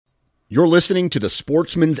You're listening to the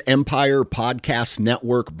Sportsman's Empire Podcast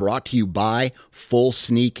Network, brought to you by Full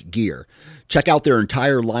Sneak Gear. Check out their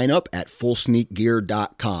entire lineup at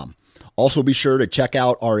fullsneakgear.com. Also be sure to check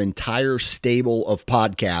out our entire stable of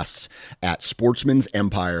podcasts at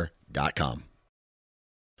sportsmansempire.com.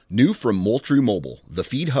 New from Moultrie Mobile, the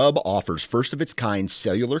Feed Hub offers first-of-its-kind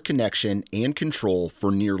cellular connection and control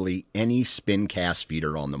for nearly any spin cast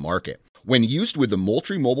feeder on the market. When used with the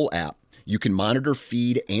Moultrie Mobile app, you can monitor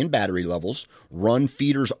feed and battery levels, run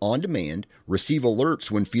feeders on demand, receive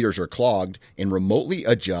alerts when feeders are clogged, and remotely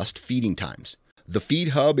adjust feeding times. The Feed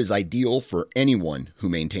Hub is ideal for anyone who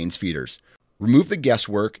maintains feeders. Remove the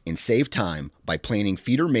guesswork and save time by planning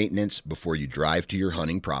feeder maintenance before you drive to your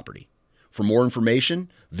hunting property. For more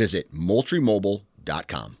information, visit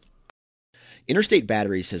MoultrieMobile.com. Interstate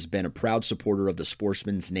Batteries has been a proud supporter of the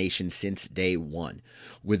Sportsman's Nation since day one.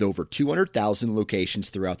 With over 200,000 locations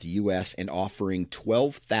throughout the U.S. and offering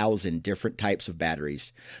 12,000 different types of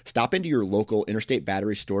batteries, stop into your local Interstate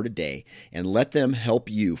Battery store today and let them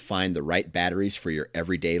help you find the right batteries for your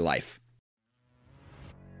everyday life.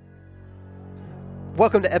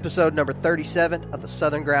 Welcome to episode number 37 of the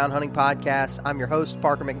Southern Ground Hunting Podcast. I'm your host,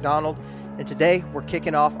 Parker McDonald, and today we're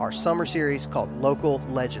kicking off our summer series called Local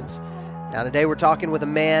Legends. Now today we're talking with a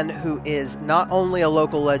man who is not only a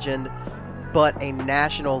local legend, but a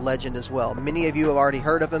national legend as well. Many of you have already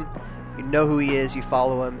heard of him. You know who he is, you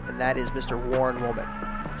follow him, and that is Mr. Warren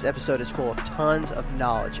Womack. This episode is full of tons of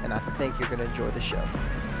knowledge, and I think you're going to enjoy the show.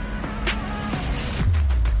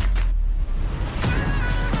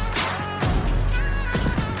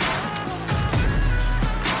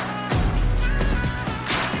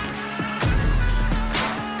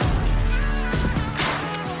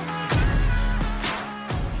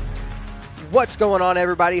 What's going on,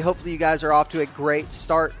 everybody? Hopefully you guys are off to a great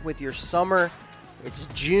start with your summer. It's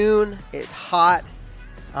June, it's hot,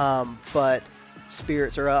 but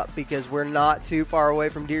spirits are up because we're not too far away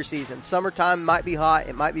from deer season. Summertime might be hot,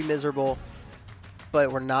 it might be miserable,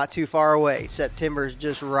 but we're not too far away. September is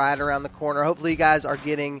just right around the corner. Hopefully you guys are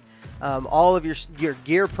getting all of your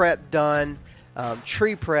gear prep done,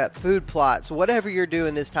 tree prep, food plots, whatever you're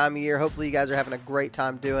doing this time of year. Hopefully you guys are having a great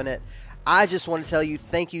time doing it. I just want to tell you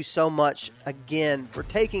thank you so much again for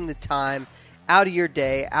taking the time out of your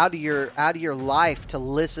day, out of your life to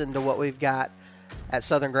listen to what we've got at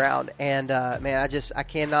Southern Ground. And man, I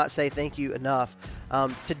cannot say thank you enough.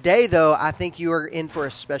 Today though, I think you are in for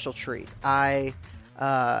a special treat. We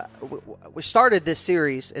started this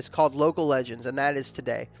series. It's called Local Legends, and that is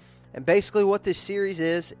today. And basically what this series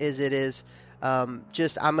is I'm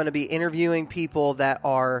going to be interviewing people that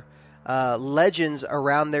are legends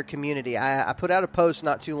around their community. I put out a post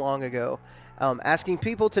not too long ago asking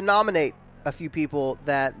people to nominate a few people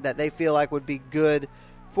that they feel like would be good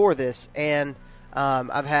for this, and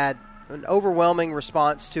I've had an overwhelming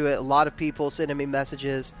response to it. A lot of people sending me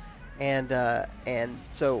messages, and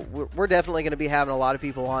so we're definitely going to be having a lot of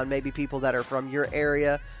people on, maybe people that are from your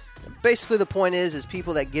area. Basically the point is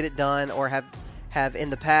people that get it done or have in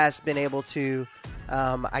the past been able to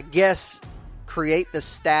create the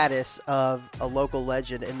status of a local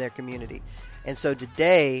legend in their community. And so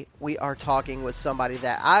today we are talking with somebody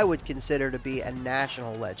that I would consider to be a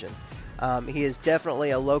national legend. He is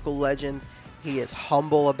definitely a local legend. He is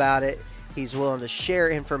humble about it. He's willing to share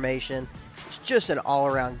information. He's just an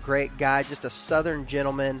all-around great guy, just a Southern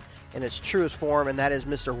gentleman in its truest form, and that is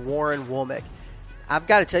Mr. Warren Womack. I've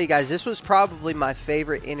got to tell you guys, this was probably my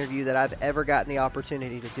favorite interview that I've ever gotten the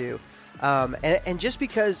opportunity to do. And just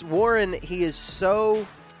because Warren, he is so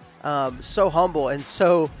humble, and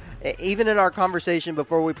so even in our conversation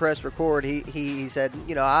before we pressed record, he said,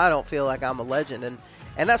 I don't feel like I'm a legend, and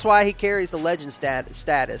that's why he carries the legend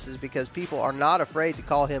status, is because people are not afraid to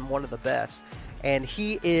call him one of the best. And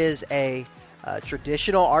he is a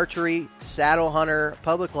traditional archery saddle hunter,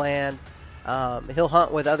 public land. He'll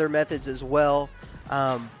hunt with other methods as well.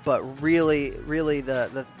 But really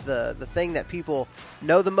the thing that people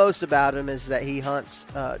know the most about him is that he hunts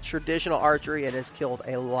traditional archery and has killed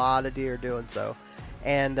a lot of deer doing so.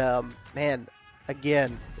 And man,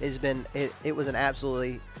 again, it was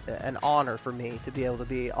an honor for me to be able to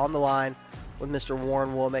be on the line with Mr.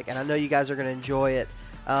 Warren Womack, and I know you guys are going to enjoy it.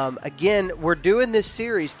 Again, we're doing this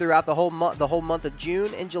series throughout the whole month of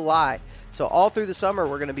June and July. So all through the summer,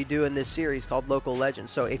 we're going to be doing this series called Local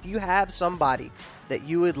Legends. So if you have somebody that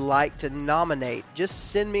you would like to nominate,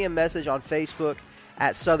 just send me a message on Facebook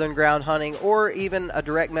at Southern Ground Hunting, or even a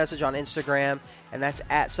direct message on Instagram, and that's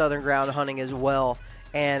at Southern Ground Hunting as well.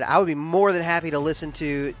 And I would be more than happy to listen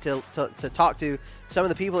to talk to some of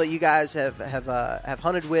the people that you guys have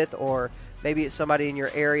hunted with, or maybe it's somebody in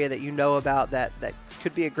your area that you know about that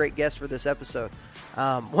could be a great guest for this episode.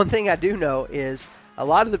 One thing I do know is a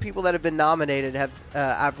lot of the people that have been nominated have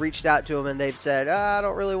I've reached out to them and they've said, I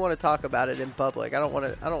don't really want to talk about it in public. I don't want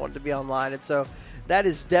it to be online. And so that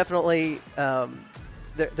is definitely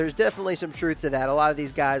there's definitely some truth to that. A lot of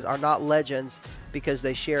these guys are not legends because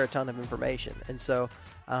they share a ton of information. And so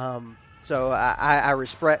I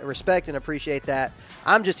respect and appreciate that.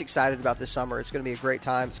 I'm just excited about this summer. It's going to be a great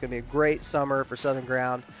time. It's going to be a great summer for Southern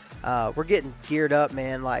Ground. We're getting geared up,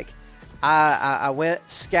 man. Like I went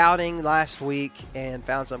scouting last week and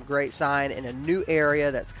found some great sign in a new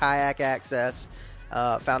area that's kayak access.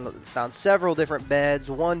 Found several different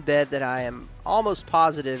beds. One bed that I am almost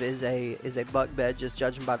positive is a buck bed, just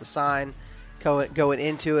judging by the sign going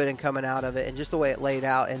into it and coming out of it, and just the way it laid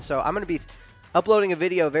out. And so I'm going to be uploading a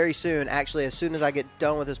video very soon. Actually, as soon as I get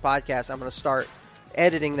done with this podcast, I'm going to start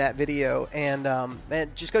editing that video, and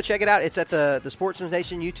just go check it out. It's at the Sportsman's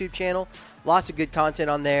Nation YouTube channel. Lots of good content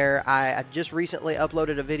on there. I just recently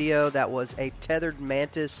uploaded a video that was a tethered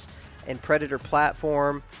mantis and predator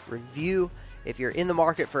platform review. If you're in the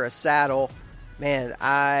market for a saddle, man,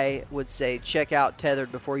 I would say check out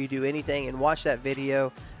Tethered before you do anything and watch that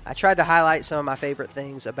video. I tried to highlight some of my favorite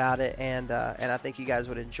things about it, and I think you guys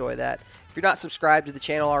would enjoy that. If you're not subscribed to the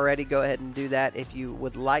channel already, go ahead and do that. If you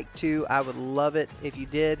would like to, I would love it if you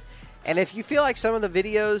did. And if you feel like some of the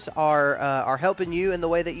videos are helping you in the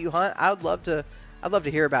way that you hunt, I'd love to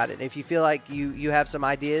hear about it. If you feel like you have some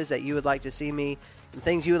ideas that you would like to see me,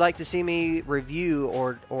 things you would like to see me review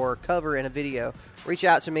or cover in a video, reach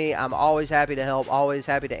out to me. I'm always happy to help, always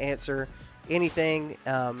happy to answer anything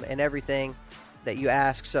and everything that you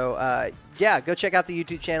ask. So go check out the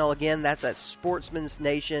YouTube channel. Again, that's at Sportsman's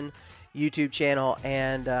Nation YouTube channel,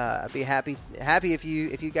 and I'd be happy if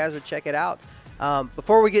you guys would check it out.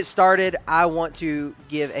 Before we get started, I want to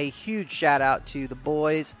give a huge shout out to the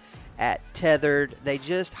boys at Tethered. They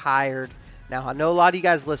just hired. Now, I know a lot of you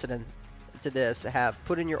guys listening to this have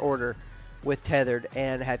put in your order with Tethered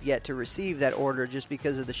and have yet to receive that order just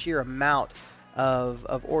because of the sheer amount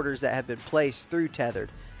of orders that have been placed through Tethered.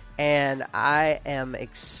 And I am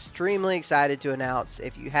extremely excited to announce,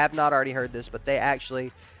 if you have not already heard this, but they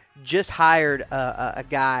actually just hired a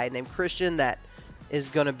guy named Christian that is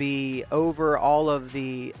going to be over all of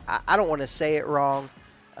the, I don't want to say it wrong,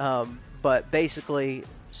 but basically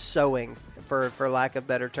sewing, for lack of a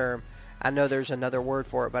better term. I know there's another word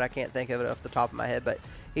for it, but I can't think of it off the top of my head. But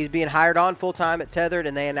he's being hired on full-time at Tethered,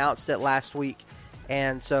 and they announced it last week.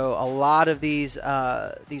 And so a lot of these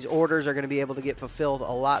orders are going to be able to get fulfilled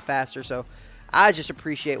a lot faster. So I just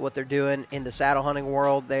appreciate what they're doing in the saddle hunting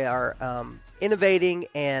world. They are innovating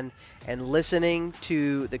and listening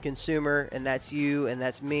to the consumer, and that's you and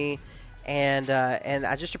that's me, and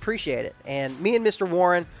I just appreciate it. And me and Mr.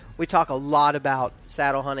 Warren, we talk a lot about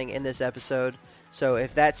saddle hunting in this episode. So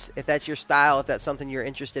if that's your style, if that's something you're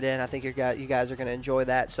interested in, I think you guys are going to enjoy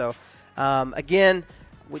that. So again,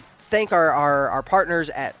 we thank our partners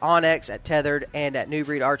at Onyx, at Tethered, and at New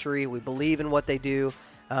Breed Archery. We believe in what they do.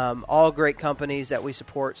 All great companies that we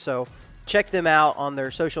support. So check them out on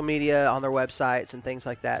their social media, on their websites, and things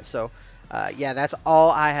like that. So, that's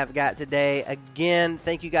all I have got today. Again,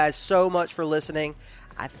 thank you guys so much for listening.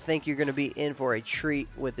 I think you're going to be in for a treat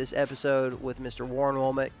with this episode with Mr. Warren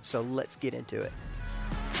Womack. So let's get into it.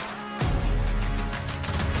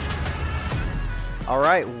 All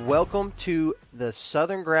right, welcome to the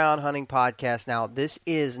Southern Ground Hunting Podcast. Now, this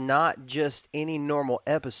is not just any normal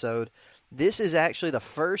episode. This is actually the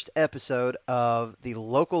first episode of the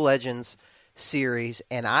Local Legends series,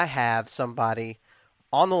 and I have somebody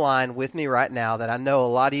on the line with me right now that I know a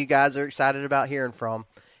lot of you guys are excited about hearing from.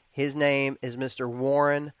 His name is Mr.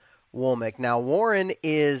 Warren Womack. Now, Warren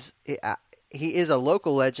is a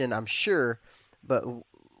local legend, I'm sure, but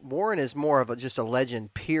Warren is more of just a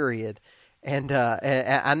legend, period. And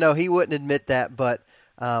I know he wouldn't admit that, but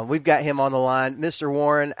we've got him on the line. Mr.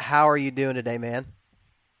 Warren, how are you doing today, man?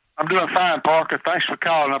 I'm doing fine, Parker. Thanks for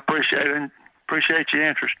calling. I appreciate it. Appreciate your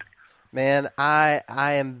interest. Man, I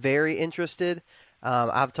am very interested.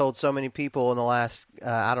 I've told so many people in the last,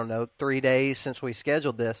 3 days since we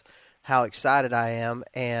scheduled this, how excited I am.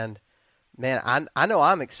 And, man, I know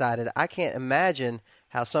I'm excited. I can't imagine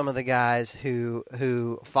how some of the guys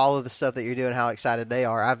who follow the stuff that you're doing, how excited they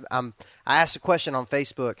are. I asked a question on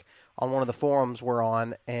Facebook on one of the forums we're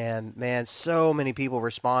on, and, man, so many people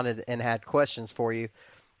responded and had questions for you.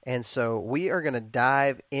 And so we are going to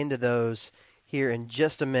dive into those here in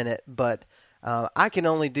just a minute, but I can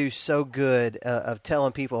only do so good of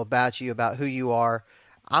telling people about you, about who you are.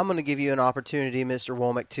 I'm going to give you an opportunity, Mr.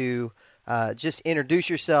 Womack, to just introduce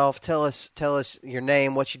yourself. Tell us your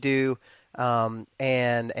name, what you do,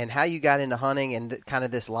 and how you got into hunting and kind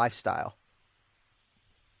of this lifestyle.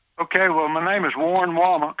 Okay, well, my name is Warren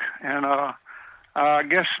Womack, and I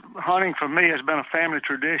guess hunting for me has been a family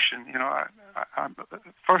tradition. You know,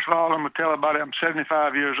 first of all, I'm going to tell everybody I'm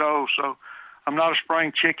 75 years old, so I'm not a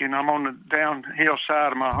spring chicken. I'm on the downhill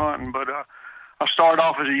side of my hunting, but I started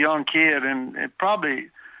off as a young kid, and it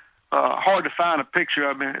probably hard to find a picture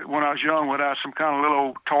of me when I was young without some kind of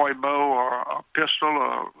little toy bow or a pistol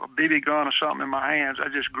or a BB gun or something in my hands. I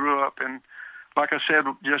just grew up, and like I said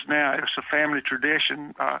just now, it's a family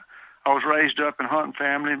tradition. I was raised up in a hunting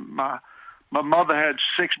family. My mother had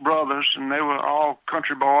 6 brothers, and they were all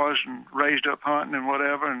country boys and raised up hunting and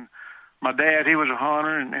whatever. And my dad, he was a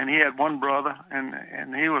hunter, and he had one brother,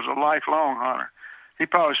 and he was a lifelong hunter. He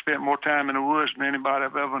probably spent more time in the woods than anybody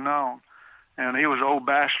I've ever known. And he was an old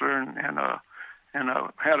bachelor, and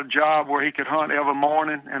had a job where he could hunt every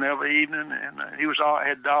morning and every evening. And he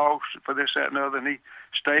had dogs for this, that, and the other, and he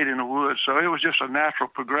stayed in the woods. So it was just a natural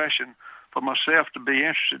progression for myself to be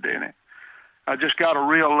interested in it. I just got a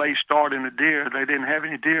real late start in the deer. They didn't have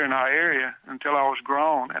any deer in our area until I was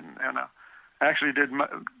grown, and I actually didn't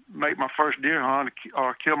make my first deer hunt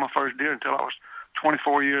or kill my first deer until I was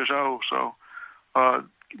 24 years old. So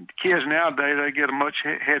kids nowadays, they get a much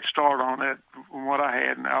head start on that from what I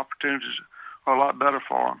had, and the opportunities are a lot better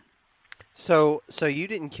for them. So you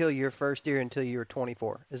didn't kill your first deer until you were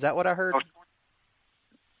 24. Is that what I heard?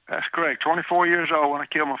 That's correct. 24 years old when I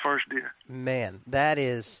killed my first deer. Man, that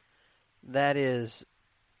is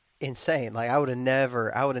insane. Like I would have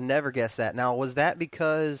never guessed that. Now, was that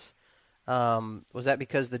because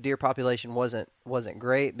the deer population wasn't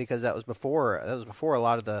great, because that was before a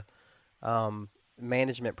lot of the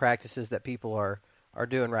management practices that people are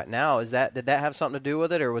doing right now? Did that have something to do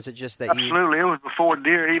with it, or was it just that Absolutely. It was before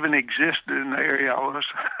deer even existed in the area I was.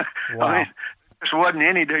 Wow. I mean, there wasn't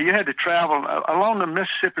any deer. You had to travel along the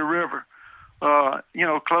Mississippi River,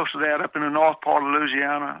 close to that, up in the north part of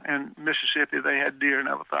Louisiana and Mississippi. They had deer and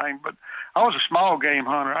everything. But I was a small game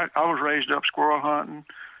hunter. I was raised up squirrel hunting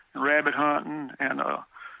and rabbit hunting and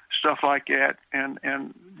stuff like that, and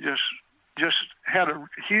just had a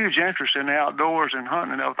huge interest in the outdoors and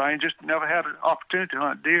hunting and everything. Just never had an opportunity to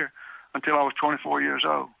hunt deer until I was 24 years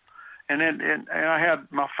old. And then I had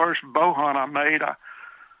my first bow hunt I made.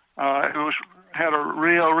 Had a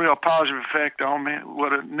real positive effect on me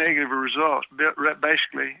with a negative results,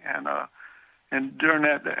 basically. And during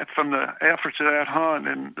that, from the efforts of that hunt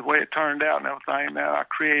and the way it turned out and everything, I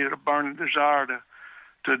created a burning desire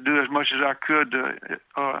to do as much as I could to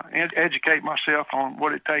educate myself on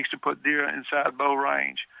what it takes to put deer inside bow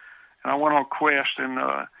range. And I went on a quest, and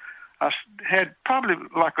I had probably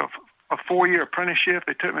like a 4-year apprenticeship.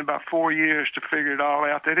 It took me about 4 years to figure it all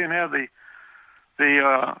out. They didn't have the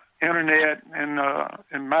internet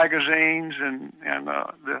and magazines and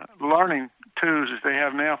the learning tools that they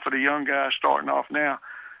have now for the young guys starting off now.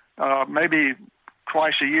 Maybe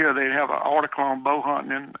twice a year they'd have an article on bow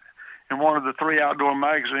hunting in one of the 3 outdoor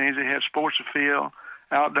magazines. They had Sports Afield,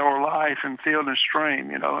 Outdoor Life, and Field and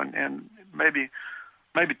Stream, and maybe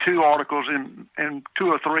 2 articles and 2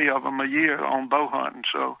 or 3 of them a year on bow hunting.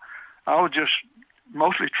 So I was just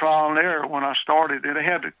mostly trial and error when I started. And they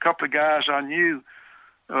had a couple of guys I knew,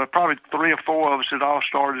 probably 3 or 4 of us that all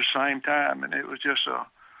started at the same time, and it was just a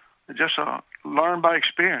learn by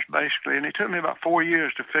experience, basically. And it took me about 4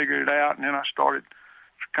 years to figure it out, and then I started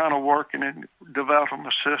kind of working and developing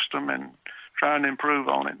a system and trying to improve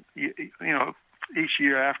on it, each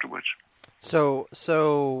year afterwards. So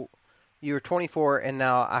you were 24, and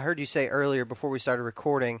now I heard you say earlier before we started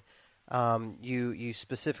recording, you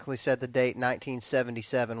specifically said the date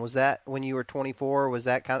 1977. Was that when you were 24? Was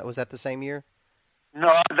that the same year?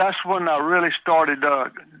 No, that's when I really started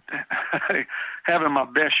having my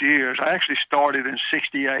best years. I actually started in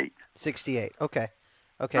 68. 68. Okay.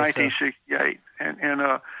 1968, and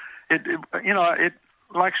it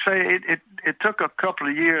like I say, it took a couple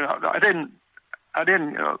of years. I gun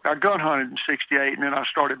hunted in 68, and then I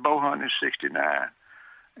started bow hunting in 69,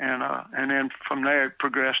 and then from there it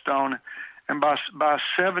progressed on. And by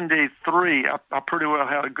 73, I pretty well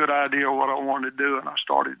had a good idea of what I wanted to do, and I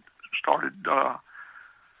started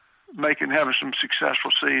having some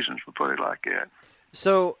successful seasons, we'll put it like that.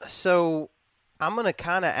 So I'm going to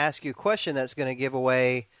kind of ask you a question that's going to give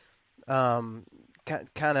away, kind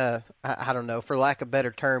of, I don't know, for lack of a better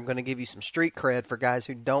term, going to give you some street cred for guys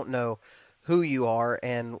who don't know who you are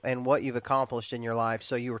and what you've accomplished in your life.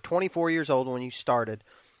 So you were 24 years old when you started,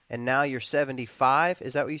 and now you're 75.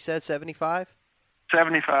 Is that what you said, 75?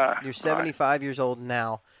 75. You're 75 years old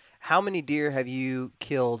now. How many deer have you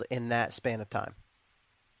killed in that span of time?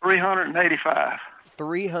 385.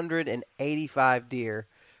 385 deer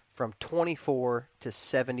from 24 to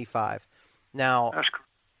 75. Now, That's cool.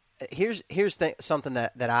 here's something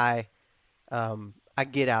that I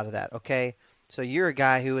get out of that. Okay, so you're a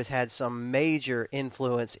guy who has had some major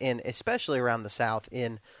influence in, especially around the South,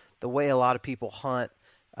 in the way a lot of people hunt.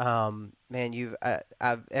 Man,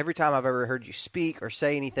 every time I've ever heard you speak or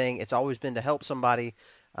say anything, it's always been to help somebody.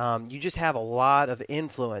 You just have a lot of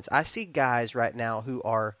influence. I see guys right now who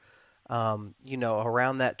are,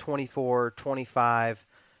 around that 24, 25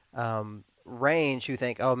 range who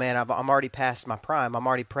think, oh man, I'm already past my prime. I'm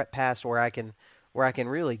already past where I can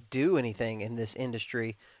really do anything in this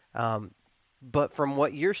industry. But from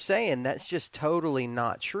what you're saying, that's just totally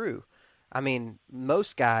not true. I mean,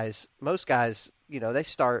 most guys, they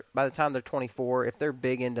start by the time they're 24, if they're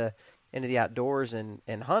big into the outdoors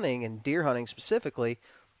and hunting and deer hunting specifically,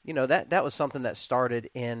 that was something that started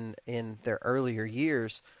in their earlier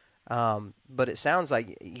years. But it sounds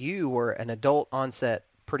like you were an adult onset,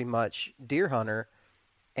 pretty much, deer hunter,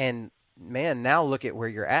 and man, now look at where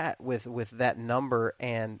you're at with that number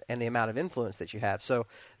and the amount of influence that you have. So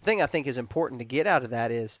the thing I think is important to get out of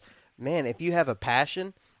that is, man, if you have a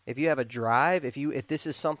passion, if you have a drive, if this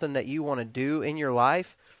is something that you want to do in your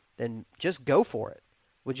life, then just go for it.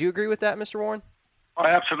 Would you agree with that, Mr. Warren? Oh,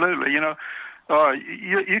 absolutely. You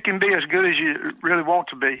can be as good as you really want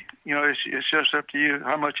to be. It's just up to you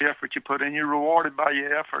how much effort you put in. You're rewarded by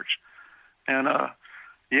your efforts. And, I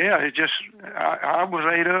was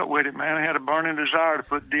ate up with it, man. I had a burning desire to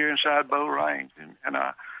put deer inside bow range. And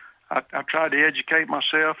I tried to educate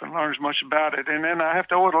myself and learn as much about it. And then I have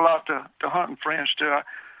to owe it a lot to hunting friends, too.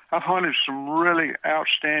 I've hunted some really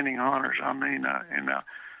outstanding hunters. I mean,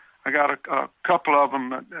 I got a couple of them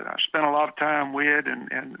that I spent a lot of time with,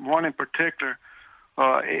 and one in particular,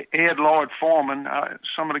 Ed Lloyd Foreman.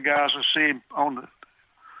 Some of the guys I see on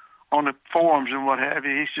the forums and what have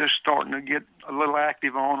you, he's just starting to get a little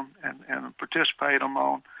active on them and participate on them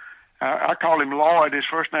on. I call him Lloyd. His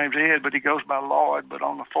first name's Ed, but he goes by Lloyd. But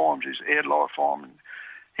on the forums, he's Ed Lloyd Foreman.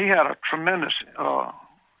 He had a tremendous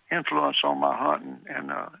influence on my hunting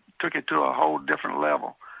and took it to a whole different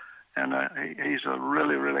level. And he's a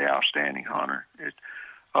really, really outstanding hunter.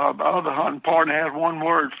 The other hunting partner had one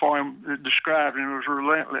word for him that described him. It was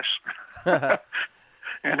relentless.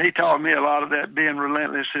 And he taught me a lot of that, being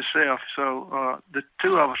relentless himself. So the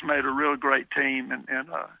two of us made a real great team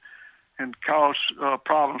and caused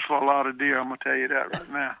problems for a lot of deer. I'm going to tell you that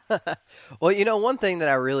right now. Well, one thing that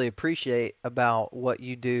I really appreciate about what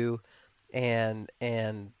you do and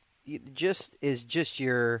just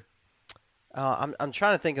your I'm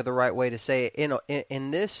trying to think of the right way to say it.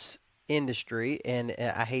 In this industry, and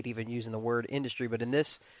I hate even using the word industry, but in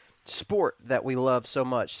this sport that we love so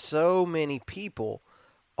much, so many people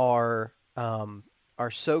are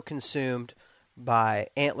so consumed by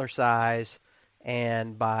antler size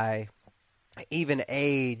and by even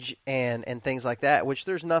age and things like that, which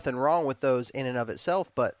there's nothing wrong with those in and of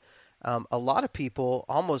itself, but a lot of people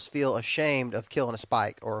almost feel ashamed of killing a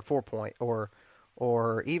spike or a 4-point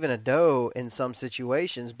or even a doe in some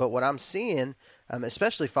situations. But what I'm seeing,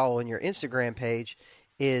 especially following your Instagram page,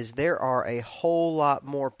 is there are a whole lot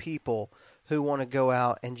more people who want to go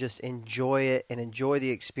out and just enjoy it and enjoy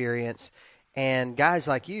the experience. And guys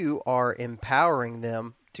like you are empowering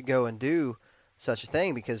them to go and do such a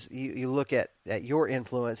thing, because you look at your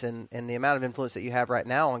influence and the amount of influence that you have right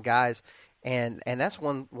now on guys. And that's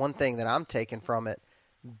one thing that I'm taking from it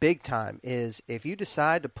big time is if you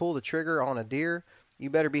decide to pull the trigger on a deer, you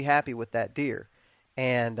better be happy with that deer.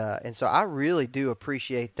 And so I really do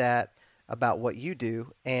appreciate that about what you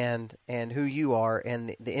do and who you are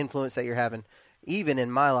and the influence that you're having, even in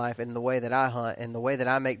my life and the way that I hunt and the way that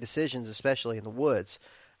I make decisions, especially in the woods.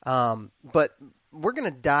 But we're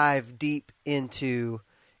going to dive deep into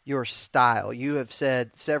your style. You have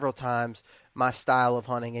said several times my style of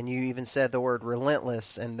hunting, and you even said the word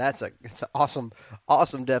relentless, and it's an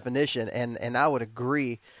awesome definition, and I would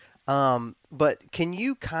agree. But can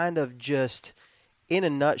you kind of just, in a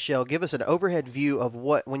nutshell, give us an overhead view of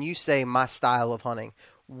when you say my style of hunting,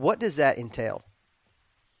 what does that entail?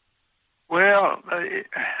 Well,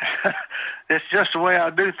 it's just the way I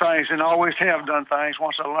do things and always have done things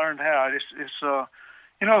once I learned how.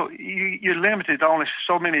 You're limited to only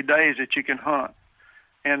so many days that you can hunt.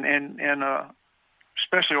 And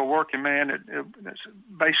especially a working man, it's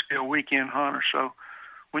basically a weekend hunter. So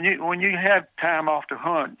when you have time off to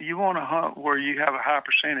hunt, you want to hunt where you have a high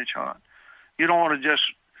percentage hunt. You don't want to just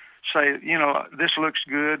say, this looks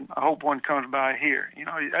good, I hope one comes by here.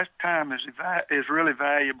 That time is really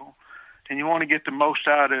valuable, and you want to get the most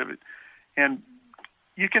out of it. And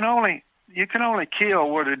you can only you can only kill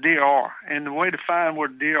where the deer are, and the way to find where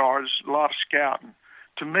the deer are is a lot of scouting.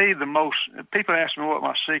 To me, people ask me what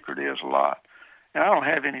my secret is a lot, and I don't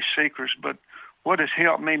have any secrets, but what has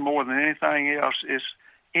helped me more than anything else is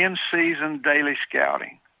in-season daily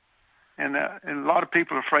scouting. And a lot of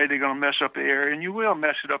people are afraid they're going to mess up the area, and you will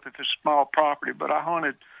mess it up if it's small property, but I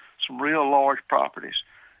hunted some real large properties,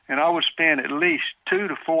 and I would spend at least 2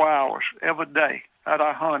 to 4 hours every day that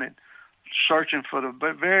I hunted searching for the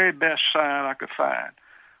very best sign I could find.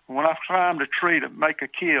 When I climbed a tree to make a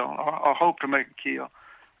kill, or hope to make a kill,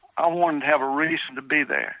 I wanted to have a reason to be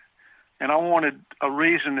there. And I wanted a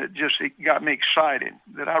reason that just got me excited,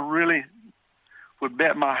 that I really would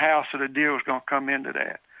bet my house that a deer was going to come into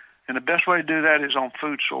that. And the best way to do that is on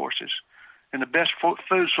food sources. And the best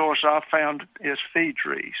food source I've found is feed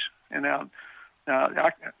trees. And now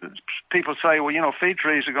people say, well, you know, feed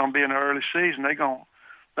trees are going to be in the early season. They're going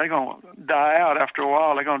to die out after a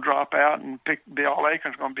while. They're going to drop out, and all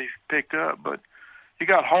acorns going to be picked up. But you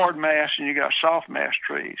got hard mass and you got soft mass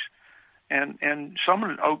trees. And some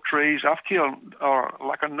of the oak trees I've killed are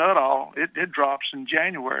like a nut-all. It drops in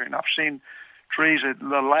January, and I've seen trees at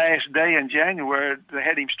the last day in January, they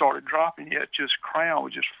hadn't even started dropping yet, just crown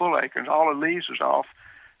was just full of acorns. All the leaves was off,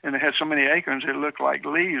 and they had so many acorns it looked like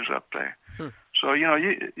leaves up there. So, you know,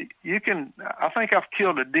 you can, I think I've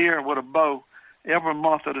killed a deer with a bow every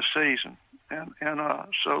month of the season. And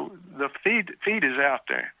so the feed is out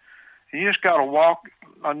there. And you just got to walk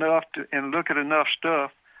enough and look at enough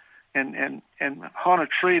stuff and hunt a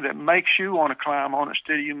tree that makes you want to climb on it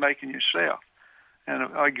instead of you making yourself. And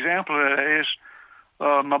an example of that is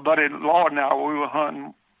my buddy Lord and I, we were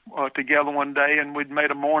hunting together one day, and we'd made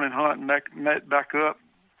a morning hunt and met back up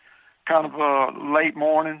kind of late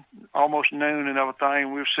morning, almost noon and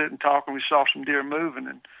everything. We were sitting talking. We saw some deer moving,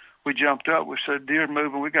 and we jumped up. We said, deer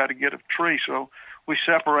moving, we got to get a tree. So we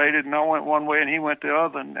separated, and I went one way and he went the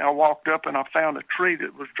other, and I walked up and I found a tree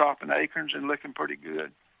that was dropping acorns and looking pretty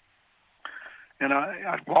good. And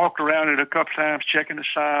I walked around it a couple times, checking the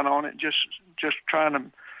sign on it, just trying to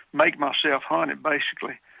make myself hunt it,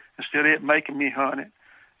 basically, instead of it making me hunt it.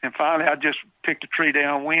 And finally, I just picked a tree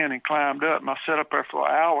downwind and climbed up, and I sat up there for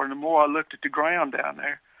an hour. And the more I looked at the ground down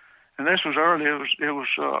there, and this was early, it was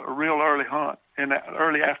a real early hunt, an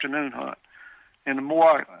early afternoon hunt. And the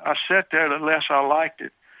more I sat there, the less I liked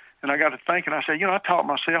it. And I got to thinking, I said, you know, I taught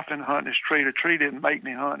myself into hunting this tree. The tree didn't make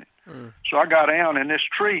me hunt it. So I got down, and this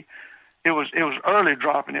tree, it was early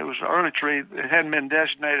dropping. It was an early tree. It hadn't been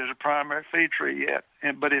designated as a primary feed tree yet,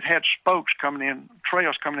 but it had spokes coming in,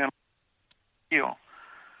 trails coming in the hill.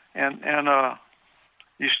 And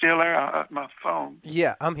you still there? My phone.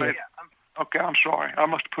 Yeah, I'm here. Okay, I'm sorry. I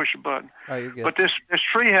must have pushed a button. Oh, you're good. But this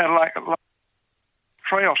tree had like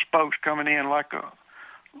trail spokes coming in,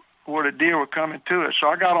 where the deer were coming to it. So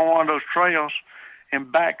I got on one of those trails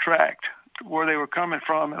and backtracked where they were coming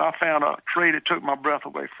from, and I found a tree that took my breath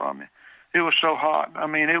away from me. It was so hot. I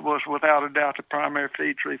mean, it was without a doubt the primary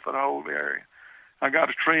feed tree for the whole area. I got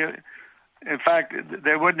a tree. In fact,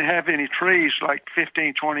 they wouldn't have any trees like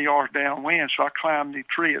 15, 20 yards downwind, so I climbed the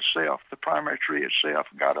tree itself, the primary tree itself,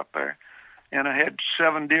 got up there. And I had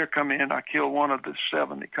 7 deer come in. I killed one of the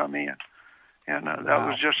 7 that come in. And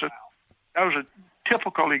that was a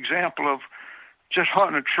typical example of just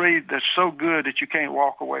hunting a tree that's so good that you can't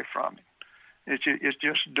walk away from it. It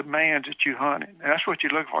just demands that you hunt it. And that's what you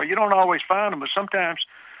look for. You don't always find them, but sometimes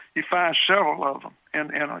you find several of them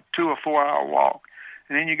in a 2 or 4 hour walk.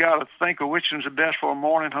 And then you got to think of which one's the best for a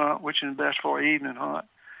morning hunt, which one's best for an evening hunt,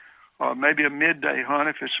 or maybe a midday hunt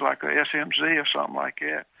if it's like a SMZ or something like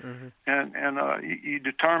that. Mm-hmm. And you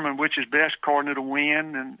determine which is best according to the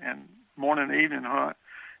wind and morning and evening hunt,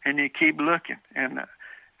 and you keep looking. And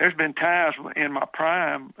there's been times in my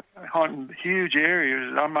prime hunting huge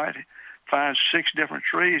areas that I might find 6 different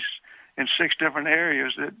trees in 6 different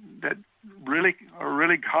areas that really are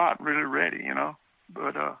really hot, really ready, you know.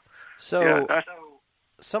 But so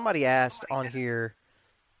somebody asked on here,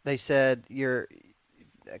 they said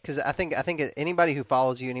because I think anybody who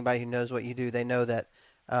follows you, anybody who knows what you do, they know that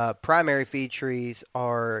primary feed trees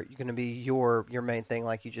are going to be your main thing,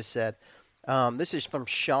 like you just said. This is from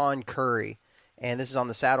Sean Curry, and this is on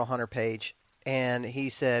the Saddle Hunter page, and he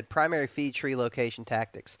said primary feed tree location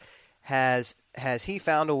tactics. Has he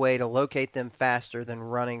found a way to locate them faster than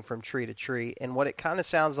running from tree to tree? And what it kind of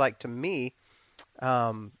sounds like to me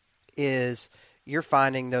is you're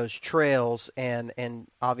finding those trails and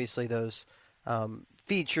obviously those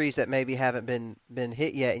feed trees that maybe haven't been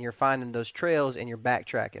hit yet, and you're finding those trails and you're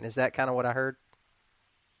backtracking. Is that kind of what I heard?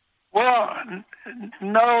 Well,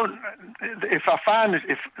 no. If I find it,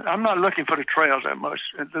 if I'm not looking for the trails that much,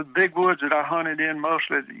 the big woods that I hunted in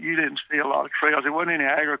mostly, you didn't see a lot of trails. There wasn't any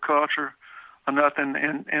agriculture or nothing,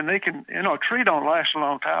 and they can, a tree don't last a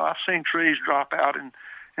long time. I've seen trees drop out in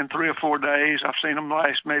 3 or 4 days. I've seen them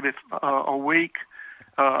last maybe a week,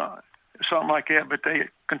 something like that. But they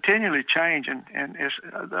continually change, and it's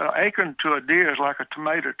the acorn to a deer is like a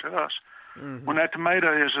tomato to us. Mm-hmm. When that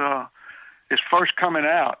tomato is first coming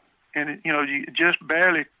out, and you just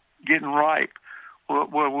barely getting ripe,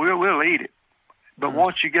 we'll eat it. But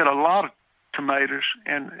once you get a lot of tomatoes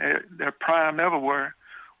and they're prime everywhere,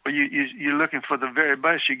 well, you're looking for the very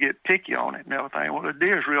best. You get picky on it and everything. Well, the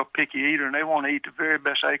deer's a real picky eater, and they want to eat the very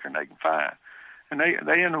best acorn they can find. And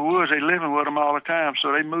they in the woods, they living with them all the time,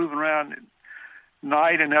 so they moving around at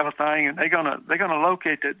night and everything, and they're gonna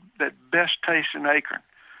locate that best tasting acorn.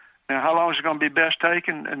 Now, how long is it going to be best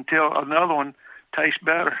taken until another one tastes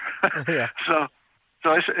better? Yeah. So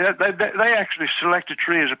they actually select a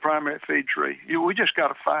tree as a primary feed tree. We just got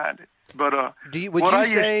to find it. But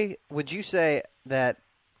would you say that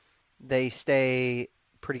they stay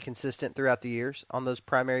pretty consistent throughout the years on those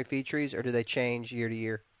primary feed trees, or do they change year to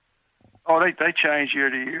year? Oh, they change year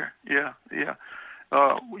to year. Yeah.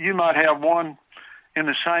 You might have one in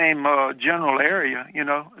the same general area,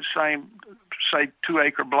 same, say,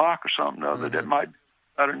 2-acre block or something other that might be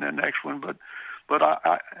better than the next one. But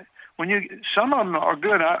I some of them are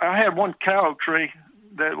good. I had one cow tree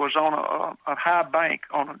that was on a high bank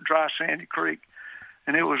on a dry sandy creek,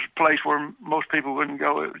 and it was a place where most people wouldn't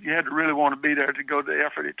go. You had to really want to be there to go the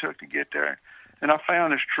effort it took to get there. And I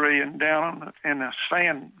found this tree, and down in the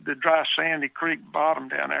sand, the dry sandy creek bottom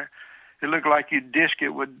down there, it looked like you'd disc it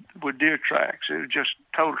with deer tracks. It was just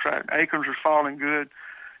total track. Acorns were falling good.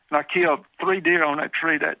 And I killed 3 deer on that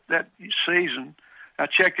tree that season. I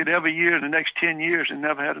checked it every year the next 10 years and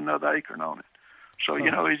never had another acorn on it. So,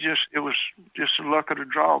 it was just the luck of the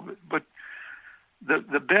draw. But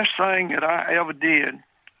the best thing that I ever did,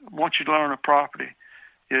 once you learn a property,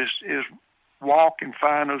 is walk and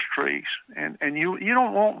find those trees. And you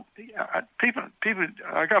don't want people.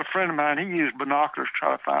 I got a friend of mine. He used binoculars to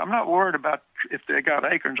try to find. I'm not worried about if they got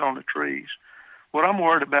acorns on the trees. What I'm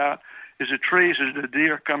worried about is the trees that the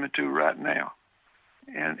deer are coming to right now.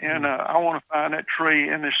 And I want to find that tree,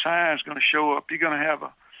 and the sign's going to show up. You're going to have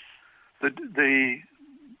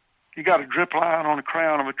you got a drip line on the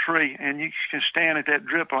crown of a tree, and you can stand at that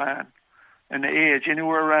drip line and the edge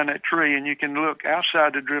anywhere around that tree, and you can look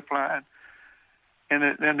outside the drip line, and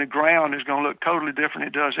then the ground is going to look totally different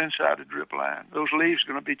it does inside the drip line. Those leaves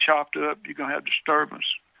are going to be chopped up. You're going to have disturbance,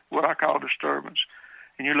 what I call disturbance.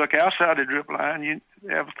 And you look outside the drip line,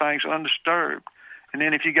 everything's undisturbed. And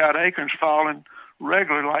then if you got acorns falling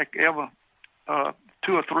regular, like every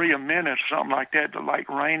 2 or 3 a minute or something like that, like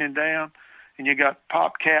raining down, and you got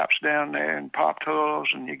pop caps down there and pop hulls,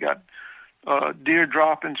 and you got deer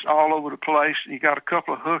droppings all over the place, and you got a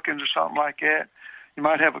couple of hookings or something like that. You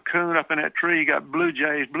might have a coon up in that tree. You got blue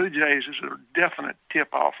jays. Blue jays is a definite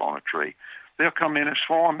tip-off on a tree. They'll come in and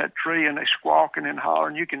swarm that tree, and they squawking and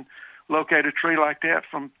hollering. You can locate a tree like that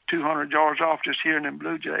from 200 yards off just hearing them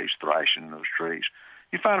blue jays thrashing in those trees.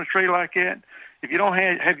 You find a tree like that, if you don't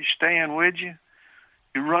have your stand with you,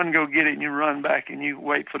 you run, go get it, and you run back, and you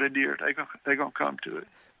wait for the deer. They're gonna come to it.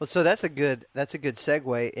 Well, so that's a good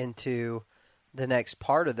segue into the next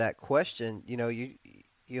part of that question.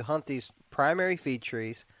 You hunt these primary feed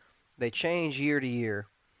trees. They change year to year.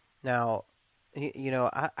 Now,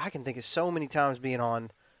 I can think of so many times being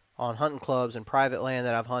on hunting clubs and private land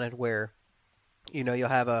that I've hunted where, you'll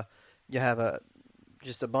have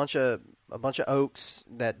just a bunch of oaks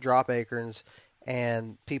that drop acorns,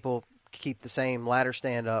 and people keep the same ladder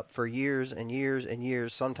stand up for years and years and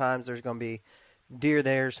years. Sometimes there's going to be deer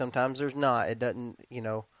there. Sometimes there's not. It doesn't,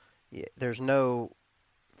 there's no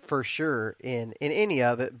for sure in any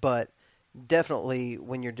of it, but definitely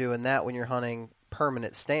when you're doing that, when you're hunting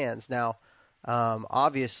permanent stands. Now,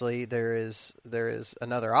 obviously there is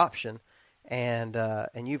another option, and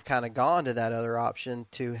you've kind of gone to that other option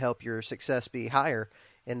to help your success be higher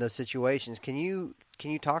in those situations. Can you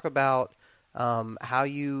talk about how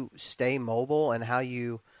you stay mobile and how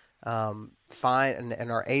you find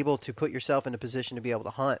and are able to put yourself in a position to be able to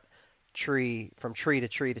hunt from tree to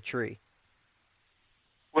tree to tree?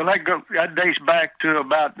 Well, that dates back to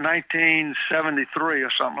about 1973 or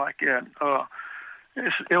something like that.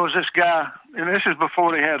 It was this guy, and this is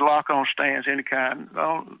before they had lock-on stands, any kind.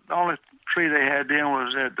 The only tree they had then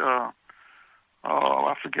was at,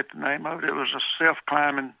 I forget the name of it. It was a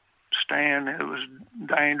self-climbing stand. It was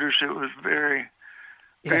dangerous. It was very,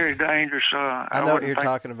 very dangerous. I know what you're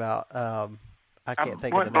talking about. I can't think of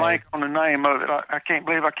the went blank name. on the name of it. I can't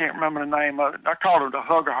believe I can't remember the name of it. I called it a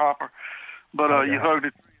hugger hopper, but you hugged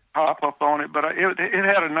it, hop up on it. But it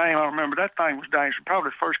had a name. I remember that thing was dangerous. Probably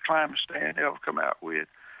the first climbing stand they ever come out with,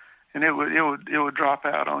 and it would drop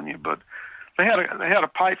out on you. But they had a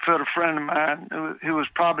pipe fitter friend of mine who was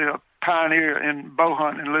probably a pioneer in bow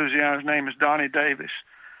hunting in Louisiana. His name is Donnie Davis,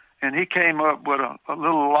 and he came up with a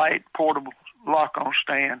little light portable lock-on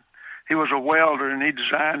stand. He was a welder, and he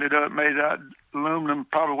designed it up, made it out of aluminum,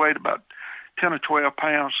 probably weighed about 10 or 12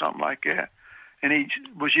 pounds, something like that. And he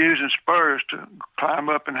was using spurs to climb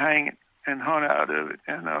up and hang it and hunt out of it.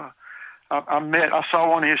 And I saw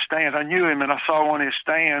one of his stands. I knew him, and I saw one of his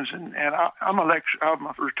stands. And I'm a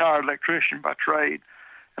retired electrician by trade,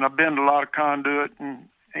 and I bend a lot of conduit and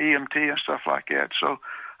EMT and stuff like that. So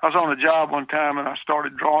I was on a job one time, and I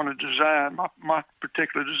started drawing a design, my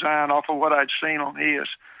particular design, off of what I'd seen on his.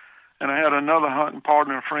 And I had another hunting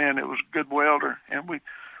partner, a friend that was a good welder, and we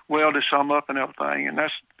welded some up and everything. And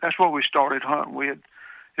that's what we started hunting with.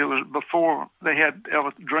 It was before they had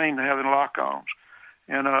ever dreamed of having lock-ons.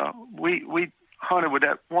 And we hunted with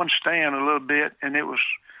that one stand a little bit, and it was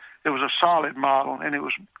a solid model, and it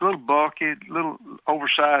was a little bulky, a little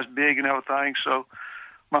oversized, big, and everything. So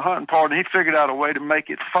my hunting partner, he figured out a way to make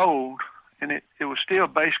it fold, and it was still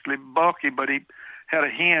basically bulky, but he had a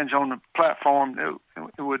hinge on the platform that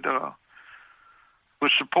would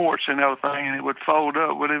with supports and everything, and it would fold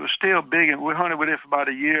up. But it was still big, and we hunted with it for about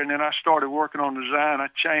a year, and then I started working on the design. I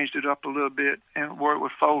changed it up a little bit and where it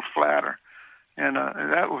would fold flatter, and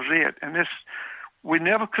that was it. And we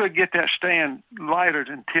never could get that stand lighter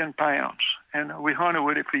than 10 pounds, and we hunted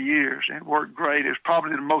with it for years, and it worked great. It was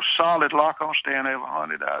probably the most solid lock-on stand I ever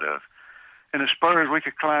hunted out of. And the spurs, we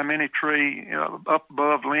could climb any tree, up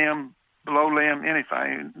above limb, below limb,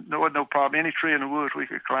 anything. There wasn't no problem. Any tree in the woods, we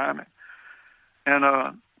could climb it. And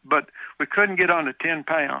but we couldn't get under 10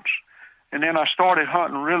 pounds. And then I started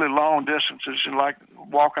hunting really long distances, and like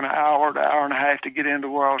walking an hour to hour and a half to get into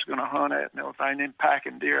where I was going to hunt at and everything, and then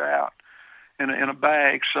packing deer out in a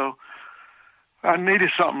bag. So I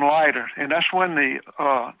needed something lighter, and that's when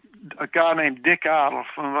a guy named Dick Idle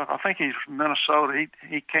I think he's from Minnesota.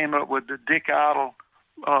 He came up with the Dick Idle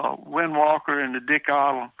Windwalker and the Dick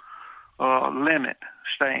Idle Limit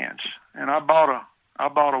stands, and I bought a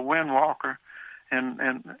Windwalker, and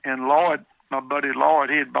Lloyd, my buddy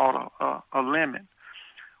Lloyd, he had bought a Limit.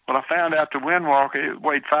 Well, I found out the Windwalker, it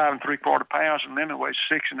weighed 5 3/4 pounds, and Limit weighed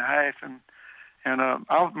 6 1/2, and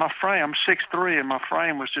I'm 6'3", and my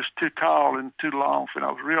frame was just too tall and too long, and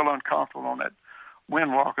I was real uncomfortable on that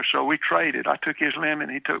Windwalker. So we traded. I took his Limit,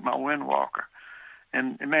 and he took my Windwalker,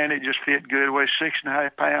 and man, it just fit good. It weighed 6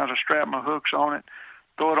 1/2 pounds. I strapped my hooks on it,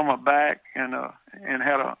 throw it on my back, and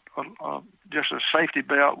had just a safety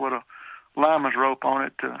belt with a lineman's rope on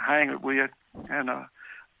it to hang it with, and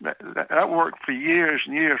that worked for years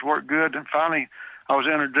and years. Worked good, and finally I was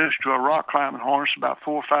introduced to a rock climbing harness about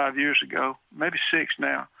 4 or 5 years ago, maybe 6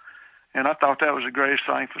 now, and I thought that was the greatest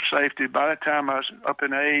thing for safety. By that time I was up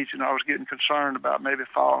in age, and I was getting concerned about maybe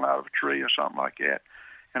falling out of a tree or something like that,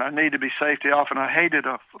 and I needed to be safety off, and I hated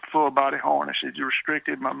a full body harness. It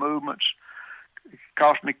restricted my movements. It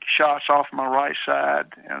cost me shots off my right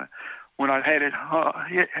side, and when I had it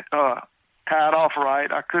tied off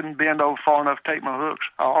right, I couldn't bend over far enough to take my hooks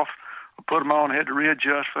off. I put them on, I had to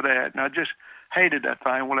readjust for that, and I just hated that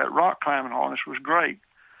thing. Well, that rock climbing harness was great,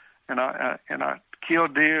 and I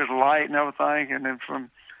killed deer, light and everything, and then from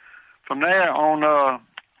there on,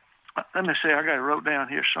 let me see, I got it wrote down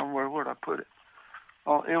here somewhere. Where'd I put it?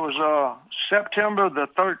 Oh, it was September the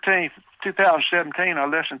 13th, 2017. I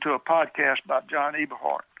listened to a podcast about John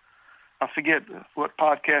Eberhart. I forget what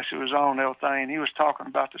podcast it was on and everything, and he was talking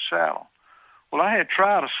about the saddle. Well, I had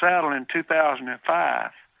tried a saddle in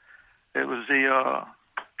 2005. It was the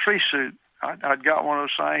tree suit. I'd got one of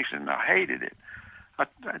those things, and I hated it.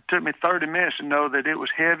 It took me 30 minutes to know that it was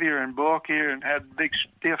heavier and bulkier and had big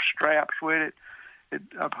stiff straps with it.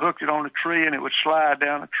 I hooked it on a tree, and it would slide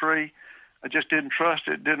down a tree. I just didn't trust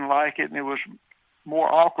it, didn't like it, and it was more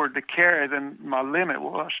awkward to carry than my Limit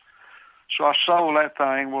was. So I sold that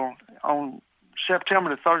thing. Well, on September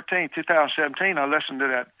the 13th, 2017, I listened to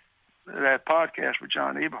that podcast with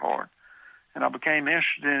John Eberhart, and I became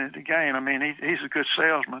interested in it again. I mean, he's a good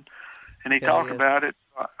salesman, and he talked about it.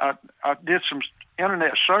 I did some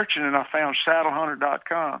internet searching, and I found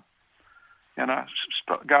saddlehunter.com, and I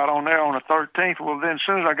got on there on the 13th. Well, then as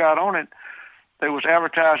soon as I got on it, they was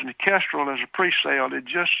advertising the Kestrel as a pre-sale. It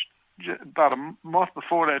just about a month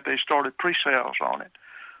before that, they started pre-sales on it.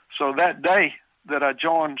 So that day that I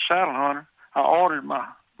joined Saddle Hunter, I ordered my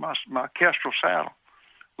Kestrel saddle,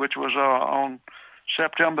 which was on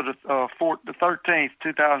September the 13th,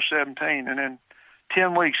 2017, and then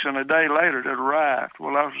 10 weeks and a day later it arrived.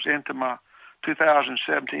 Well, I was into my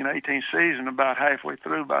 2017-18 season, about halfway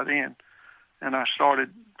through by then, and I started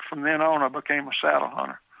from then on. I became a saddle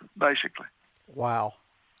hunter, basically. Wow,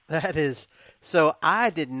 that is so.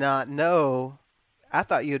 I did not know. I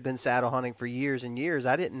thought you had been saddle hunting for years and years.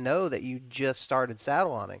 I didn't know that you just started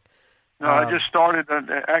saddle hunting. No, I just started.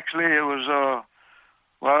 Actually, it was.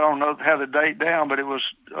 Well, I don't know have the date down, but it was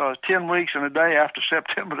 10 weeks and a day after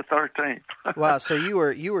September the 13th. Wow, so you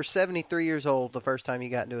were 73 years old the first time you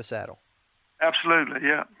got into a saddle. Absolutely,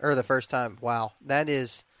 yeah. Or the first time. Wow, that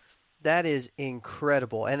is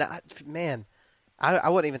incredible. And I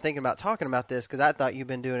wasn't even thinking about talking about this because I thought you've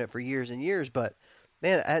been doing it for years and years. But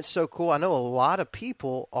man, that's so cool. I know a lot of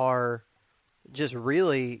people are just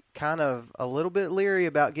really kind of a little bit leery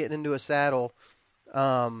about getting into a saddle.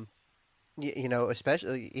 You know,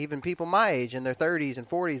 especially even people my age in their 30s and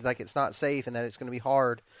 40s, like it's not safe and that it's going to be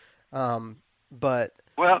hard. But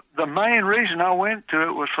well, the main reason I went to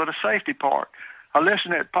it was for the safety part. I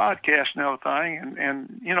listened to that podcast and everything,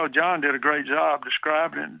 and you know, John did a great job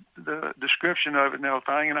describing the description of it and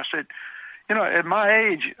everything. And I said, you know, at my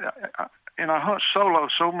age, and I hunt solo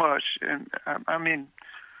so much, and I mean,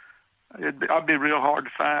 I'd be real hard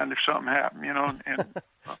to find if something happened, you know. And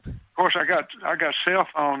of course, I got cell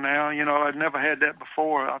phone now. You know, I'd never had that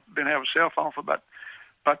before. I've been having a cell phone for about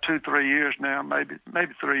 2-3 years now,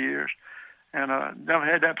 maybe 3 years, and never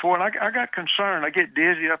had that before. And I got concerned. I get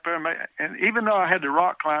dizzy up there, and even though I had the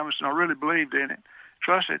rock climbers and I really believed in it,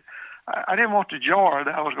 trusted, I didn't want the jar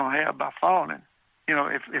that I was going to have by falling. You know,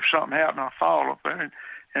 if something happened, I'd fall up there,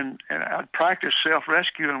 and I'd practice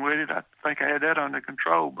self-rescuing with it. I think I had that under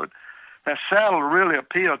control, but that saddle really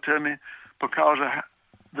appealed to me because of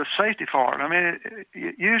the safety part. I mean,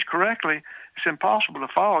 used correctly, it's impossible to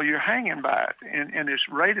fall. You're hanging by it, and it's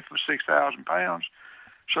rated for 6,000 pounds.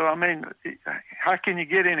 So, I mean, how can you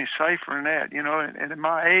get any safer than that, you know? And at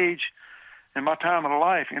my age and my time of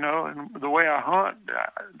life, you know, and the way I hunt,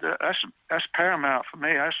 that's paramount for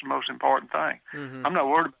me. That's the most important thing. Mm-hmm. I'm not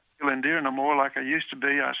worried about killing deer no more like I used to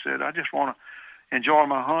be. I said, I just want to enjoy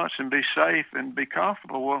my hunts and be safe and be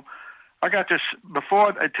comfortable. Well, I got this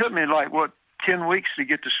before. It took me 10 weeks to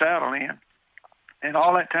get the saddle in, and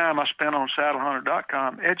all that time I spent on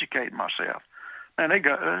saddlehunter.com educating myself. And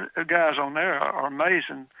the guys on there are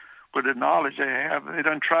amazing with the knowledge they have. They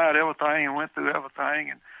done tried everything and went through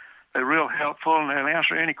everything, and they're real helpful, and they'll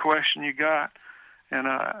answer any question you got. And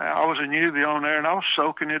I was a newbie on there, and I was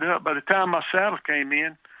soaking it up. By the time my saddle came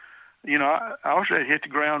in, you know, I was ready to hit the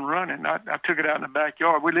ground running. I took it out in the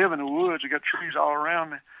backyard. We live in the woods. We got trees all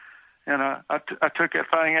around me. And I took that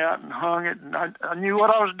thing out and hung it, and I knew what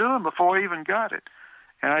I was doing before I even got it.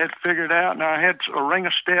 And I had figured out, and I had a ring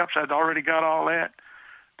of steps. I'd already got all that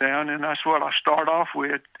down, and that's what I start off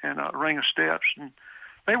with, and a ring of steps. And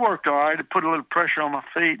they worked all right. It put a little pressure on my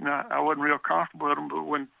feet, and I wasn't real comfortable with them. But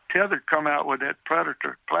when Tethered come out with that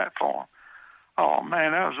Predator platform, oh,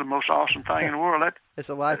 man, that was the most awesome thing in the world. It's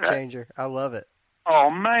a life changer. I love it.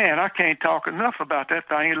 Oh, man, I can't talk enough about that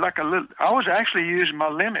thing. It's like I was actually using my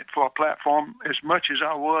limit for a platform as much as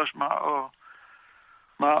I was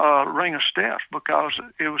my ring of steps because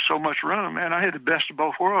it was so much room. Man, I had the best of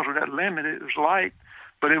both worlds with that limit. It was light,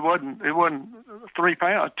 but it wasn't 3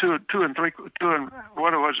 pounds, two and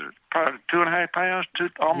what was it? Probably 2.5 pounds,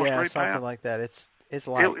 almost 3 pounds. Yeah, something like that. It's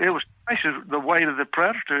light. It was nice as the weight of the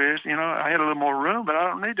Predator is. You know, I had a little more room, but I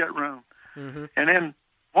don't need that room. Mm-hmm. And then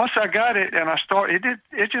once I got it and I started,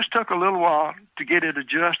 it just took a little while to get it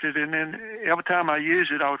adjusted. And then every time I used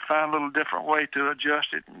it, I would find a little different way to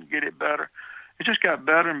adjust it and get it better. It just got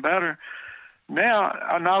better and better. Now,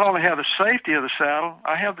 I not only have the safety of the saddle,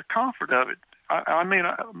 I have the comfort of it. I mean,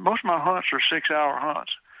 most of my hunts are 6-hour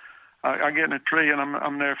hunts. I get in a tree and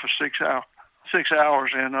I'm there for 6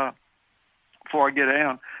 hours and before I get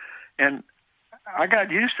down. And I got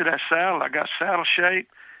used to that saddle. I got saddle shape.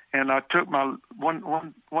 And I took my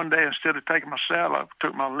one day, instead of taking my saddle, I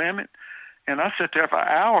took my limit, and I sat there for an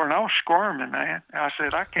hour, and I was squirming, man. I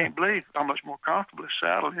said, I can't believe how much more comfortable this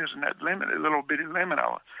saddle is than that limit, a little bitty limit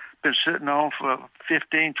I've been sitting on for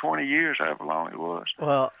 15, 20 years, however long it was.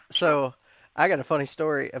 Well, so I got a funny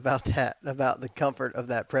story about that, about the comfort of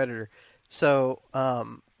that Predator. So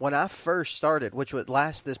when I first started, which would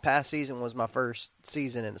last this past season was my first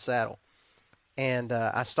season in the saddle. And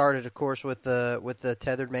I started, of course, with the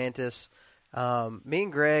Tethered Mantis. Me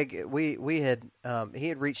and Greg, we had he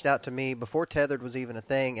had reached out to me before Tethered was even a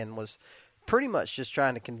thing, and was pretty much just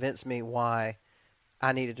trying to convince me why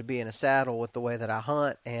I needed to be in a saddle with the way that I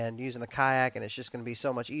hunt and using the kayak, and it's just going to be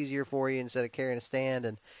so much easier for you instead of carrying a stand.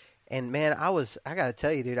 And man, I got to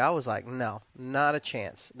tell you, dude, I was like, no, not a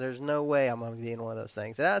chance. There's no way I'm going to be in one of those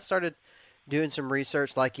things. And I started doing some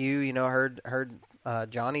research like you know, heard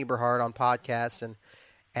John Eberhart on podcasts, and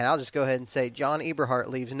I'll just go ahead and say John Eberhart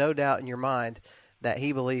leaves no doubt in your mind that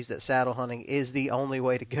he believes that saddle hunting is the only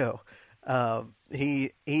way to go.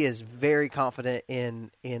 He is very confident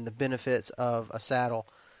in the benefits of a saddle.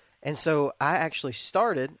 And so I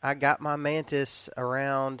got my Mantis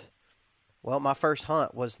around, well, my first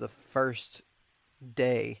hunt was the first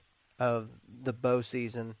day of the bow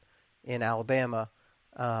season in Alabama.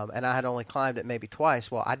 And I had only climbed it maybe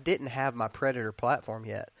twice. Well, I didn't have my Predator platform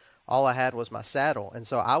yet. All I had was my saddle. And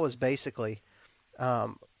so I was basically,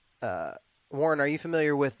 Warren, are you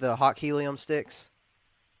familiar with the Hawk Helium sticks?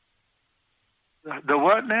 The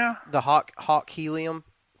what now? The Hawk Helium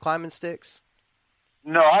climbing sticks.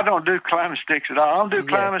 No, I don't do climbing sticks at all. I don't do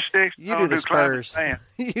climbing sticks. You do the spurs.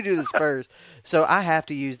 You do the spurs. So I have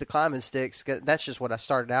to use the climbing sticks. 'Cause that's just what I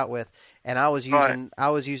started out with, and I was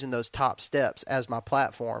using those top steps as my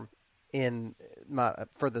platform I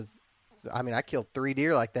killed 3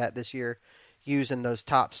 deer like that this year, using those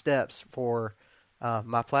top steps for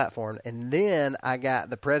my platform, and then I got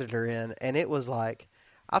the Predator in, and it was like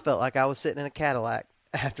I felt like I was sitting in a Cadillac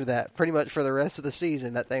after that, pretty much for the rest of the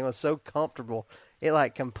season. That thing was so comfortable. It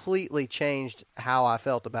like completely changed how I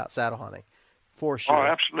felt about saddle hunting, for sure. Oh,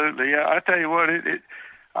 absolutely. Yeah, I tell you what,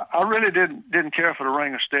 I really didn't care for the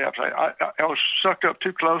ring of steps. I was sucked up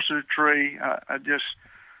too close to the tree. I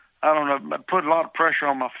don't know, I put a lot of pressure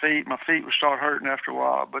on my feet. My feet would start hurting after a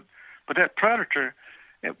while. But that Predator,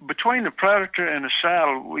 between the Predator and the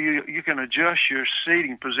saddle, you can adjust your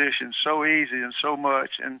seating position so easy and so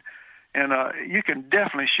much, and you can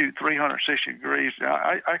definitely shoot 360 degrees.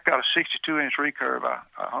 I got a 62-inch recurve I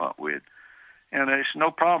hunt with, and it's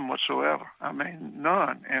no problem whatsoever. I mean,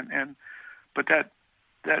 none. But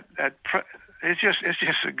it's just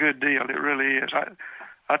a good deal. It really is.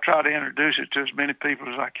 I try to introduce it to as many people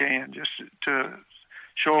as I can, just to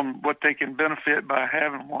show them what they can benefit by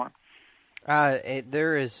having one.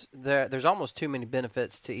 There's almost too many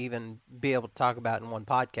benefits to even be able to talk about in one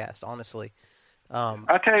podcast, honestly.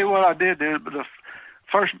 I tell you what I did, dude. But the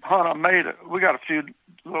first hunt I made, we got a few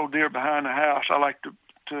little deer behind the house. I like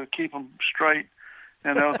to keep them straight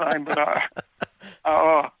and everything. But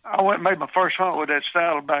I went and made my first hunt with that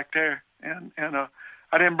saddle back there, and I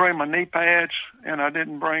didn't bring my knee pads, and I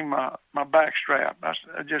didn't bring my back strap. I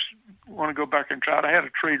just want to go back and try it. I had a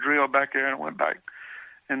tree drill back there, and I went back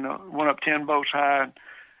and went up 10 boats high and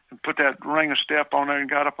put that ring of step on there and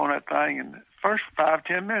got up on that thing. And the first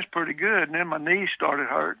 5-10 minutes pretty good, and then my knees started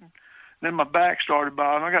hurting. Then my back started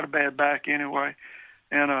bothering. I got a bad back anyway.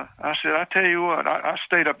 And I said, I tell you what, I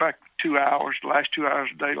stayed up back 2 hours, the last 2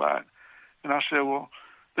 hours of daylight. And I said, well,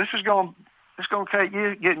 this is going to take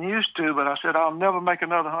you getting used to, but I said, I'll never make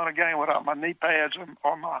another hunt again without my knee pads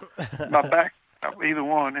or my back, either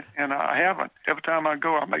one. And I haven't. Every time I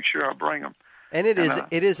go, I make sure I bring them. And it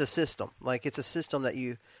is a system. Like, it's a system that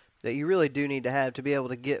you really do need to have to be able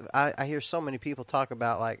to get. I hear so many people talk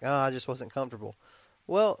about, like, oh, I just wasn't comfortable.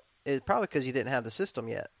 Well, it's probably because you didn't have the system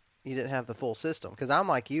yet. You didn't have the full system. Because I'm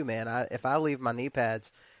like you, man. If I leave my knee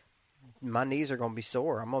pads, my knees are going to be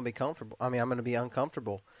sore. I'm going to be comfortable. I mean, I'm going to be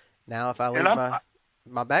uncomfortable. Now, if I leave my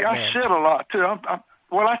back band. I sit a lot, too.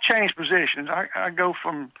 I change positions. I go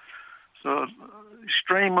from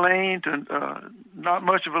extreme lean to not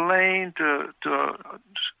much of a lean to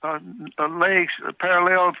legs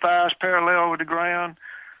parallel, thighs parallel with the ground,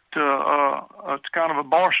 to it's kind of a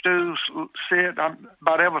bar stool sit.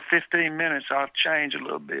 About every 15 minutes I'll change a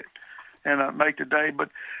little bit and make the day.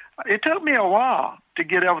 But it took me a while to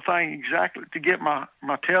get everything exactly, to get my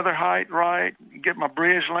tether height right, get my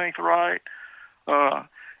bridge length right.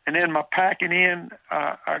 And then my packing in,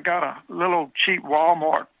 I got a little cheap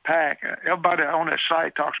Walmart pack. Everybody on that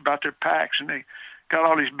site talks about their packs, and they got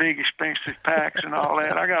all these big, expensive packs and all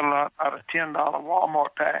that. I got a lot out of $10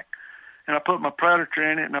 Walmart pack, and I put my Predator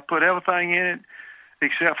in it, and I put everything in it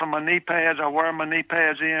except for my knee pads. I wear my knee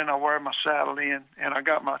pads in, I wear my saddle in, and I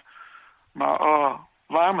got my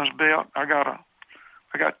lineman's belt. I got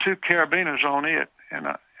 2 carabiners on it, and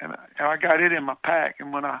I got it in my pack.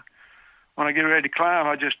 And when I get ready to climb,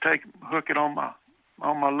 I just hook it on my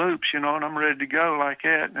loops, and I'm ready to go like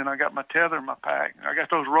that. And I got my tether in my pack. I got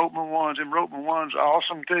those Ropeman ones. Them Ropeman ones are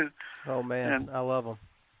awesome too. Oh man, I love them.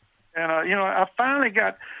 And I finally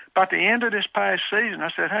got about the end of this past season. I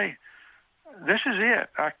said, hey, this is it.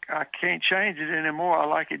 I can't change it anymore. I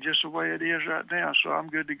like it just the way it is right now, so I'm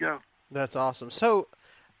good to go. That's awesome. So,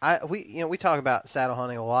 we talk about saddle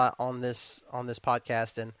hunting a lot on this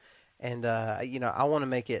podcast, and I want to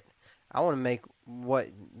make it I want to make what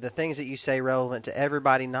the things that you say relevant to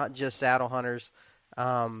everybody, not just saddle hunters,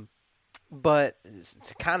 but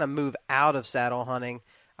to kind of move out of saddle hunting.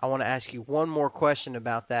 I want to ask you one more question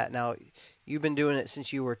about that. Now, you've been doing it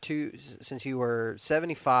since you were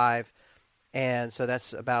 75, and so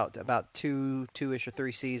that's about two-ish or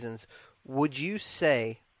 3 seasons. Would you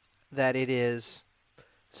say that it is?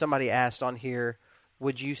 Somebody asked on here,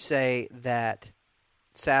 would you say that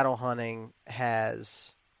saddle hunting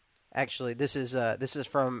has actually? This is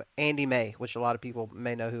from Andy May, which a lot of people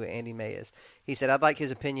may know who Andy May is. He said, "I'd like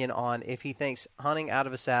his opinion on if he thinks hunting out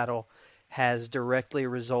of a saddle has directly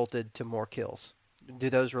resulted to more kills. Do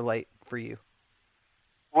those relate for you?"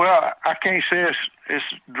 Well, I can't say it's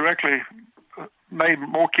directly made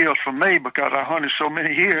more kills for me because I hunted so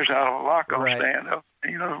many years out of a lock-on stand up,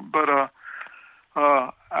 But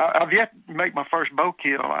I've yet to make my first bow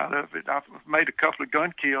kill out of it. I've made a couple of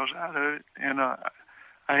gun kills out of it, and I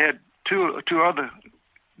had two other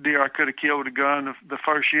deer I could have killed with a gun the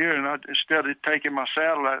first year, and instead of taking my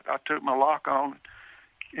saddle, I took my lock on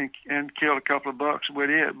and killed a couple of bucks with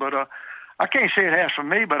it. But I can't say it has for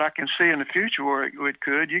me, but I can see in the future where it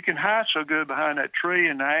could. You can hide so good behind that tree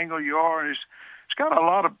and the angle you are, and it's got a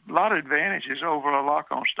lot of advantages over a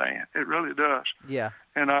lock-on stand. It really does. Yeah.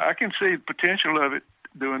 And I can see the potential of it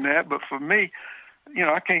doing that, but for me,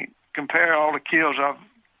 I can't compare all the kills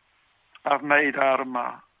I've made out of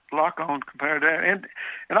my lock-on compared to that. And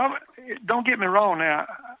don't get me wrong now,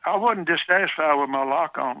 I wasn't dissatisfied with my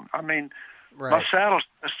lock-on. I mean, my saddle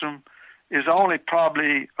system is only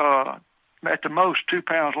probably at the most 2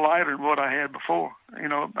 pounds lighter than what I had before.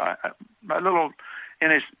 My little,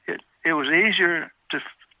 and it was easier to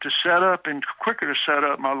set up and quicker to set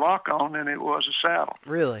up my lock-on than it was a saddle.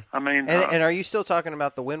 Really? I mean, and are you still talking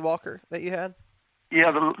about the Windwalker that you had? Yeah,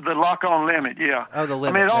 the lock-on limit, yeah. Oh, the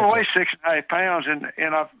limit. I mean, it only weighs 6.5 pounds,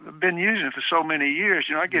 and I've been using it for so many years.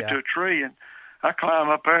 I get to a tree, and I climb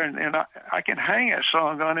up there, and I can hang that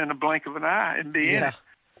song gun in the blink of an eye and be in it.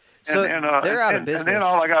 So they're out of business. And then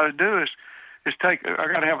all I got to do is I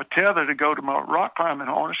got to have a tether to go to my rock climbing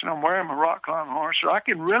harness, and I'm wearing my rock climbing harness, so I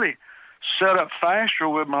can really set up faster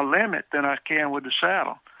with my limit than I can with the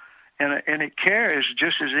saddle. And it carries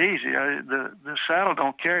just as easy. The saddle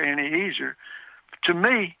don't carry any easier. To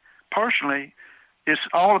me, personally, it's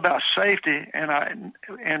all about safety, and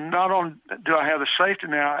not only do I have the safety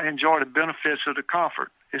now, I enjoy the benefits of the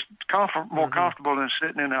comfort. It's more comfortable than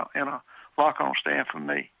sitting in a lock-on stand for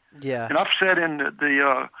me. Yeah. And I've sat in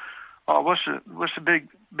the what's the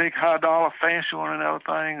big high dollar fancy one and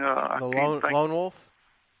everything? The Lone Wolf?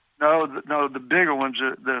 No, the bigger ones.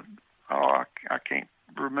 I can't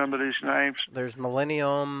remember these names. There's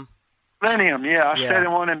Millennium. Millennium, yeah. I sat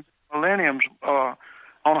in one in Millenniums on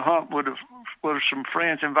a hunt with some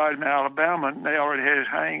friends invited me to Alabama, and they already had it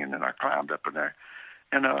hanging, and I climbed up in there.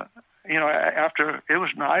 And after, it was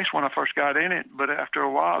nice when I first got in it, but after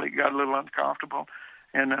a while it got a little uncomfortable,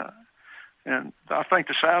 and I think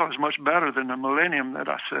the saddle is much better than the Millennium that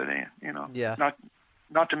I sat in. Yeah.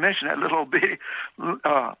 Not to mention that little big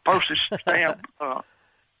postage stamp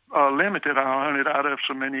limit that I hunted out of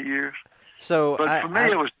so many years. But for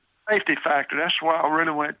me, it was the safety factor. That's why I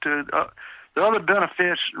really went to the other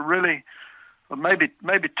benefits. Really, maybe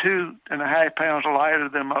 2.5 pounds lighter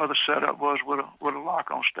than my other setup was with a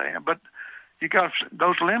lock-on stand. But you got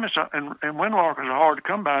those limits, and Windwalkers are hard to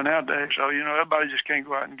come by nowadays. So everybody just can't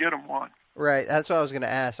go out and get them one. Right. That's what I was going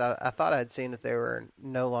to ask. I thought I'd seen that they were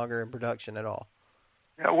no longer in production at all.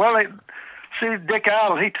 Yeah, well, Dick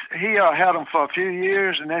Idle, he had them for a few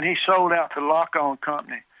years, and then he sold out to the Lock-On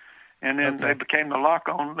Company, and then they became the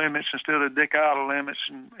Lock-On limits instead of Dick Idle limits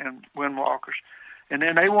and Windwalkers, and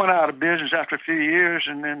then they went out of business after a few years,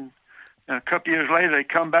 and then a couple years later they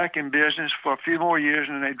come back in business for a few more years,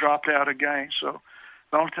 and then they dropped out again. So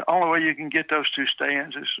the only way you can get those two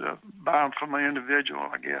stands is buy them from an individual,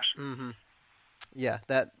 I guess. Mm-hmm. Yeah,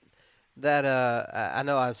 that I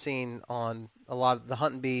know I've seen on a lot of the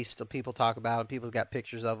Hunting Beast. People talk about them. People got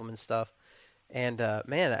pictures of them and stuff. And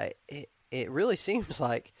man, it really seems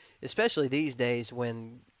like, especially these days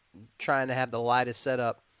when trying to have the lightest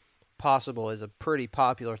setup possible is a pretty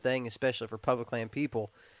popular thing, especially for public land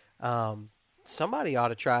people. Somebody ought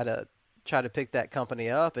to try to pick that company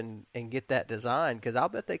up and get that design, because I'll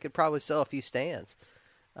bet they could probably sell a few stands.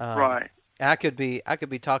 Right. I could be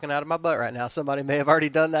talking out of my butt right now. Somebody may have already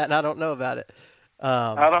done that, and I don't know about it.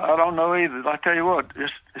 I don't know either. I tell you what,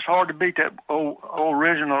 it's hard to beat that old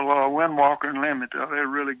original Windwalker and Limit. They're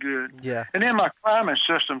really good. Yeah. And then my climbing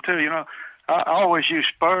system too. I always use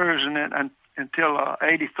spurs, and then until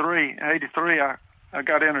 83. 83, I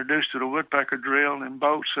got introduced to the woodpecker drill and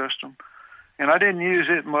bolt system, and I didn't use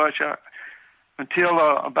it much until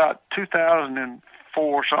about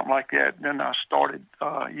 2004, something like that. Then I started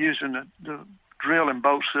using the drill and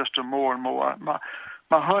boat system more and more. My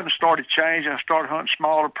hunting started changing. I started hunting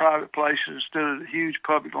smaller private places instead of the huge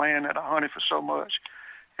public land that I hunted for so much.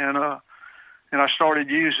 And I started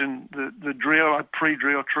using the drill. I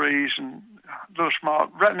pre-drill trees and little small.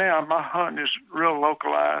 Right now, my hunting is real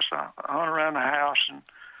localized. I hunt around the house and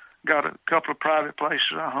got a couple of private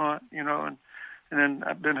places I hunt, and then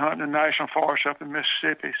I've been hunting in national forests up in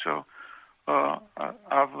Mississippi. So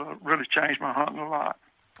I've really changed my hunting a lot.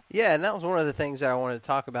 Yeah, and that was one of the things that I wanted to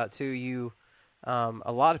talk about too. You,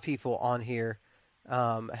 a lot of people on here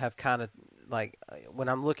have kind of like when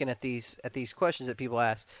I'm looking at these questions that people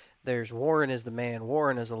ask. There's Warren is the man.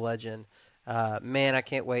 Warren is a legend. Man, I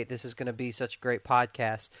can't wait. This is going to be such a great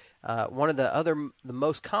podcast. One of the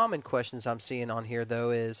most common questions I'm seeing on here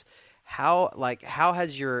though is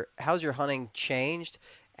how's your hunting changed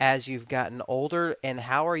as you've gotten older, and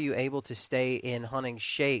how are you able to stay in hunting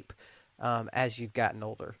shape as you've gotten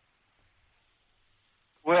older?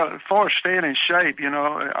 Well, as far as staying in shape, you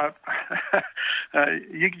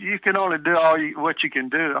can only do what you can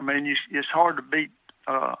do. I mean, it's hard to beat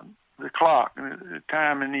the clock. The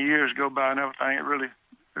time and the years go by and everything. It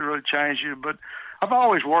really changed you. But I've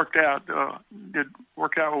always worked out, did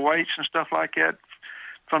work out with weights and stuff like that.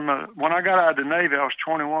 When I got out of the Navy, I was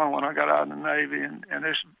 21 when I got out of the Navy, and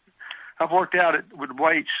I've worked out with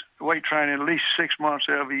weight training at least 6 months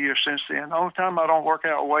every year since then. The only time I don't work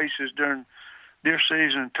out weights is during deer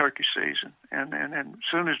season and turkey season, and as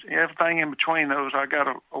soon as everything in between those, I got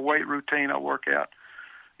a weight routine I work out.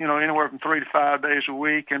 Anywhere from 3 to 5 days a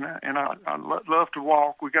week, and I love to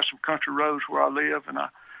walk. We got some country roads where I live, and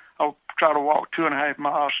I'll try to walk 2.5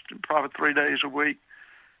 miles, probably 3 days a week,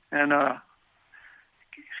 and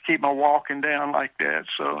keep my walking down like that.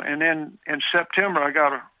 So, and then in September, I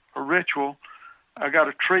got a ritual. I got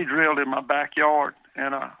a tree drilled in my backyard,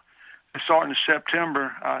 and starting in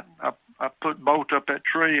September, I put bolt up that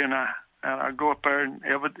tree, and I go up there and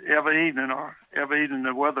every evening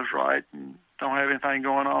the weather's right and don't have anything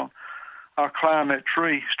going on, I'll climb that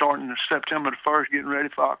tree starting in September the 1st, getting ready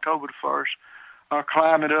for October the 1st. I'll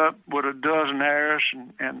climb it up with a dozen arrows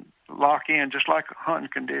and lock in just like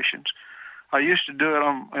hunting conditions. I used to do it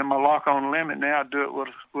in my lock-on limit. Now I do it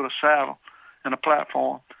with a saddle and a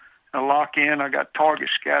platform. I lock in. I got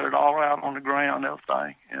targets scattered all out on the ground,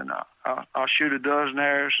 everything. And I'll shoot a dozen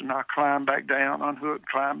arrows, and I'll climb back down, unhook,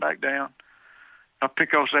 climb back down. I'll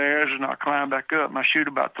pick those arrows, and I'll climb back up. And I shoot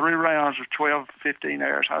about 3 rounds of 12, 15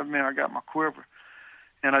 arrows. I mean, I got my quiver.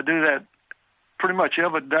 And I do that pretty much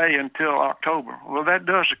every day until October. Well, that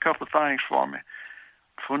does a couple of things for me.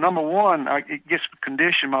 For number one, it gets to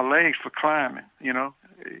condition my legs for climbing.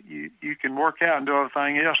 You can work out and do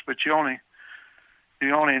everything else, but you're only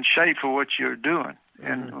in shape for what you're doing. Mm-hmm.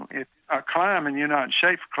 And if you're climbing, you're not in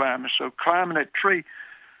shape for climbing. So climbing that tree,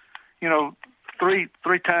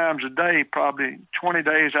 three times a day, probably 20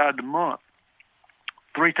 days out of the month,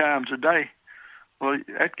 3 times a day, well,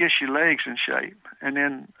 that gets your legs in shape. And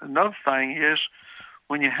then another thing is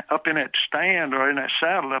when you're up in that stand or in that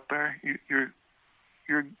saddle up there,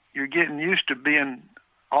 you're getting used to being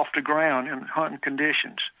off the ground in hunting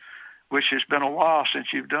conditions, which has been a while since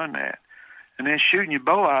you've done that. And then shooting your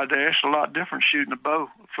bow out there, it's a lot different shooting a bow.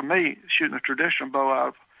 For me, shooting a traditional bow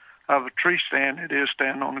out of a tree stand, it is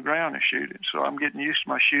standing on the ground and shooting. So I'm getting used to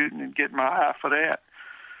my shooting and getting my eye for that.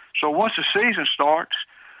 So once the season starts,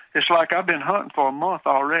 it's like I've been hunting for a month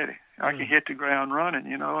already. I can hit the ground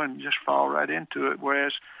running, and just fall right into it.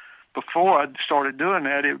 Whereas before I started doing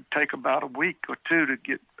that, it would take about a week or 2 to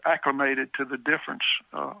get acclimated to the difference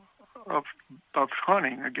of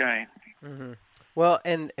hunting again. Mm-hmm. Well,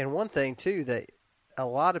 and one thing too that a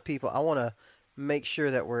lot of people, I want to make sure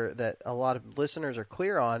that a lot of listeners are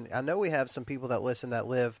clear on. I know we have some people that listen that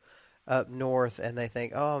live up north, and they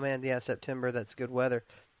think, "Oh man, yeah, September, that's good weather."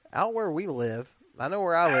 Out where we live, I know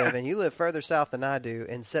where I live, and you live further south than I do.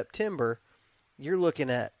 In September, you're looking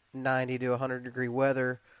at 90 to 100 degree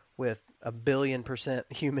weather with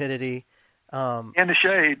 1,000,000% humidity. In the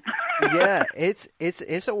shade. Yeah,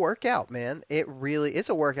 it's a workout, man. It's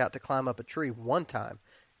a workout to climb up a tree one time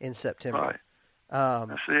in September. Right.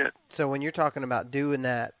 That's it. So when you're talking about doing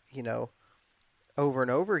that, over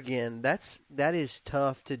and over again, that is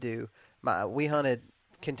tough to do. We hunted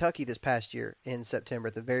Kentucky this past year in September.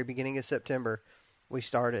 At the very beginning of September, we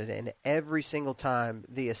started, and every single time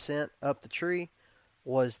the ascent up the tree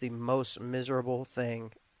was the most miserable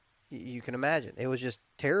thing you can imagine. It was just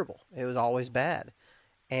terrible. It was always bad.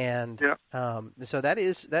 And so that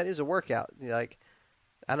is a workout. Like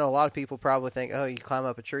I know a lot of people probably think, oh, you climb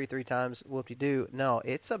up a tree 3 times, whoop-de-doo. No,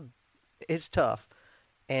 it's tough.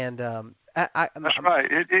 And that's right.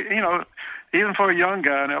 Even for a young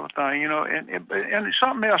guy and everything, and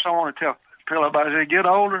something else I want to tell everybody: as they get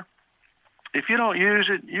older, if you don't use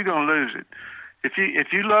it, you're gonna lose it.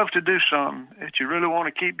 If you love to do something that you really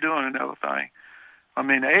want to keep doing and everything, I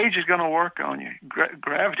mean, age is going to work on you,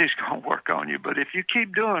 gravity is going to work on you. But if you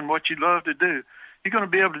keep doing what you love to do, you're going to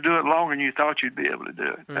be able to do it longer than you thought you'd be able to do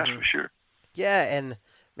it. That's for sure. Yeah, and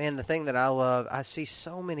man, the thing that I love, I see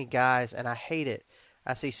so many guys, and I hate it.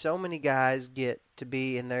 I see so many guys get to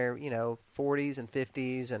be in their 40s and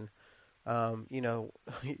 50s, and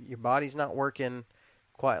your body's not working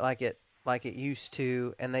quite like it used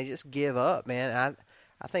to, and they just give up, man.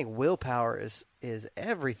 I think willpower is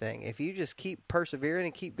everything. If you just keep persevering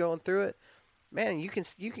and keep going through it, man, you can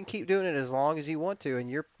keep doing it as long as you want to, and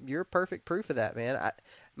you're perfect proof of that, man.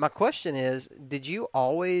 My question is, did you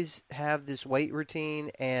always have this weight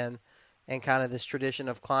routine and kind of this tradition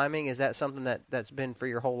of climbing? Is that something that's been for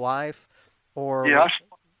your whole life, or? Yeah,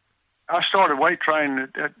 I started weight training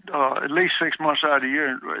at least 6 months out of the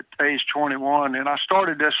year at age 21, and I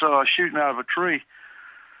started this shooting out of a tree.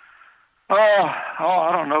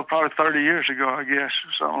 I don't know, probably 30 years ago, I guess,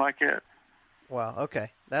 something like that. Wow.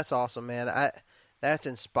 Okay, that's awesome, man. That's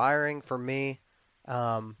inspiring for me.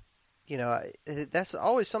 That's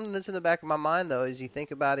always something that's in the back of my mind, though. As you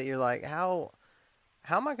think about it, you're like, how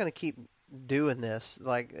am I going to keep doing this?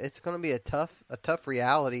 Like, it's going to be a tough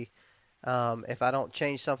reality. If I don't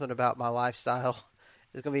change something about my lifestyle,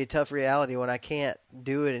 it's going to be a tough reality when I can't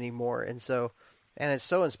do it anymore. And so, and it's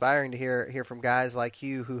so inspiring to hear from guys like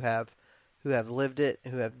you who have lived it,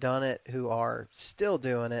 who have done it, who are still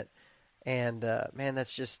doing it. And, man,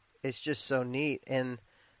 it's just so neat. And,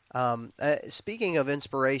 speaking of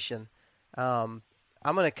inspiration, I'm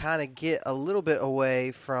going to kind of get a little bit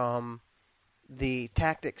away from the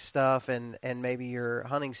tactic stuff and maybe your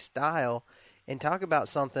hunting style, and talk about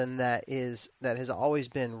something that has always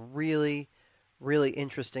been really, really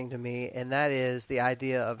interesting to me, and that is the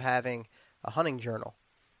idea of having a hunting journal.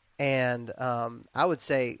 And I would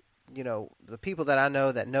say, the people that I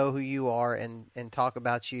know that know who you are and talk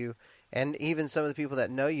about you, and even some of the people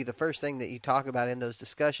that know you, the first thing that you talk about in those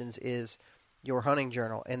discussions is your hunting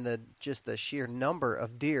journal and the sheer number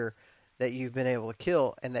of deer that you've been able to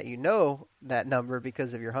kill, and that that number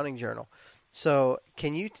because of your hunting journal. So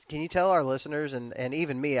can you tell our listeners and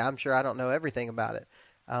even me, I'm sure I don't know everything about it.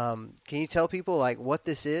 Can you tell people like what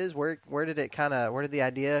this is? Where did the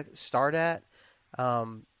idea start at? I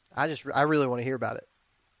really want to hear about it.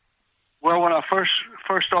 Well, when I first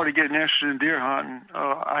started getting interested in deer hunting,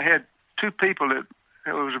 I had 2 people that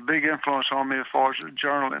was a big influence on me as far as the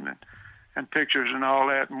journaling and pictures and all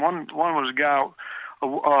that. And one was a guy,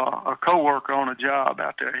 a coworker on a job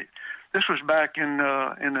out there. This was back in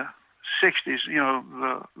the 60s,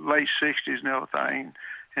 the late 60s and everything.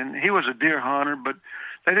 And he was a deer hunter, but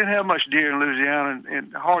they didn't have much deer in Louisiana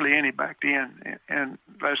and hardly any back then. And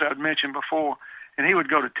as I'd mentioned before, and he would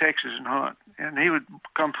go to Texas and hunt. And he would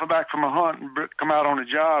come back from a hunt and come out on a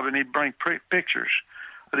job, and he'd bring pictures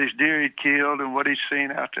of these deer he'd killed and what he'd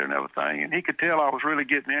seen out there and everything. And he could tell I was really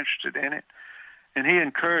getting interested in it. And he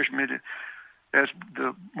encouraged me to, as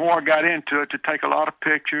the more I got into it, to take a lot of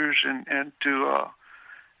pictures and to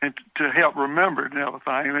help remember it and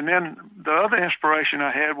everything. And then the other inspiration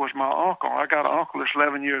I had was my uncle. I got an uncle that's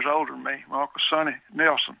 11 years older than me, my Uncle Sonny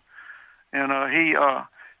Nelson. And he's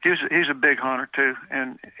a big hunter too,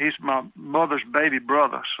 and he's my mother's baby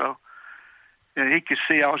brother. So he could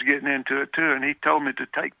see I was getting into it too, and he told me to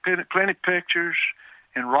take plenty of pictures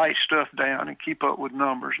and write stuff down and keep up with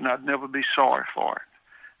numbers, and I'd never be sorry for it.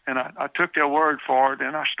 And I took their word for it,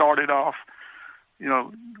 and I started off,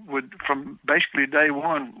 from basically day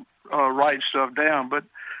one, writing stuff down. But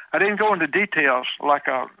I didn't go into details like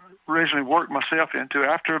I originally worked myself into.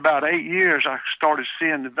 After about 8 years, I started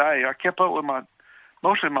seeing the value. I kept up with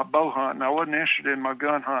mostly my bow hunting. I wasn't interested in my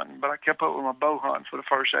gun hunting, but I kept up with my bow hunting for the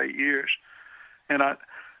first 8 years. And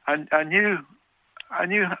I knew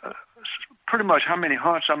pretty much how many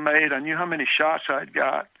hunts I made. I knew how many shots I'd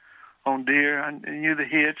got on deer. I knew the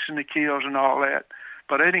hits and the kills and all that.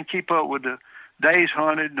 But I didn't keep up with the days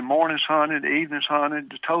hunted, the mornings hunted, the evenings hunted,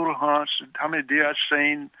 the total hunts, how many deer I'd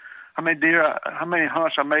seen, how many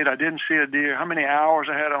hunts I made I didn't see a deer, how many hours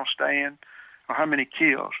I had on stand, or how many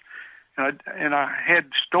kills. And I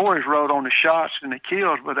had stories wrote on the shots and the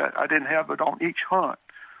kills, but I didn't have it on each hunt.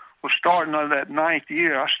 Well, starting on that 9th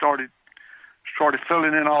year, I started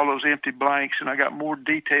filling in all those empty blanks, and I got more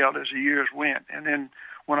detailed as the years went. And then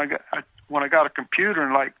when I got a computer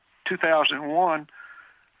in like 2001,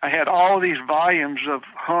 I had all these volumes of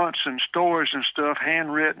hunts and stories and stuff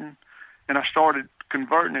handwritten, and I started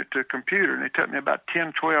converting it to a computer. And it took me about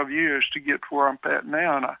 10, 12 years to get to where I'm at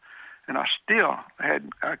now. And I still I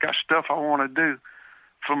got stuff I want to do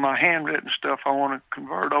for my handwritten stuff. I want to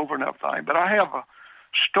convert over and everything. But I have a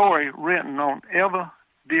story written on every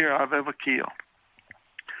deer I've ever killed.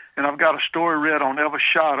 And I've got a story written on every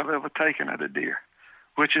shot I've ever taken at a deer,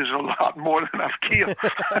 which is a lot more than I've killed.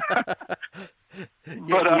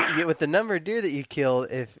 But with the number of deer that you killed,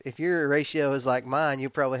 if your ratio is like mine, you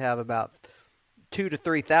probably have about 2,000 to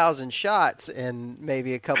 3,000 shots and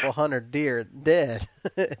maybe a couple hundred deer dead.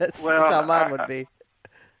 that's how mine would be.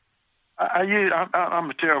 I'm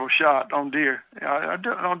a terrible shot on deer. I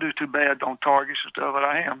don't do too bad on targets and stuff, but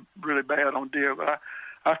I am really bad on deer. But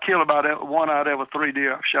I kill about one out of every 3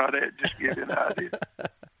 deer I've shot at, just to give you an idea.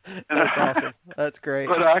 That's awesome. That's great.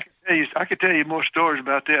 But I could tell you more stories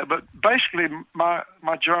about that. But basically, my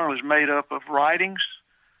journal is made up of writings.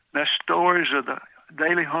 That's stories of the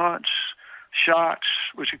daily hunts, shots,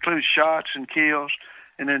 which includes shots and kills,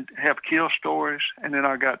 and then have kill stories. And then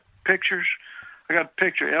I got pictures. I got a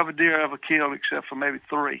picture of every deer I ever killed except for maybe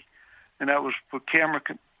 3. And that was for camera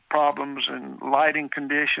problems and lighting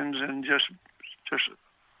conditions and just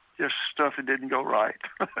stuff that didn't go right.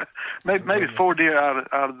 maybe 4 deer out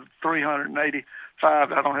of the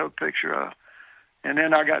 385 I don't have a picture of. And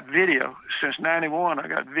then I got video. Since 91, I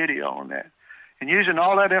got video on that. And using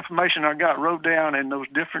all that information I got wrote down in those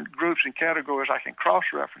different groups and categories, I can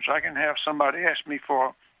cross-reference. I can have somebody ask me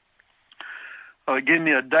for, give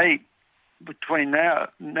me a date between now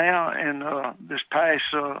and this past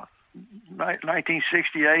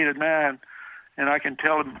 1968 or 9, and I can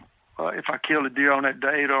tell them if I killed a deer on that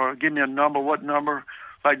date, or give me a number, what number,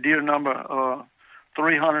 like deer number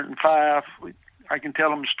 305. I can tell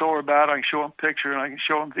them a story about it. I can show them a picture, and I can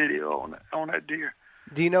show them video on that deer.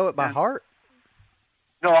 Do you know it by heart?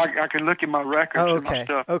 No, I can look at my records and my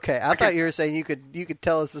stuff. Okay. I thought you were saying you could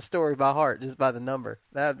tell us the story by heart, just by the number.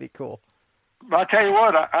 That'd be cool. But I tell you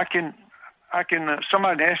what, I can.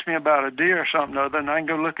 Somebody asked me about a deer or something or other, and I can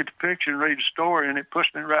go look at the picture and read the story, and it puts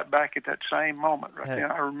me right back at that same moment. Right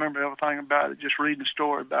there, I remember everything about it, just reading the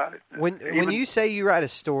story about it. When you say you write a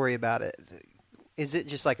story about it, is it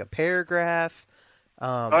just like a paragraph?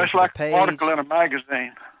 It's like an article in a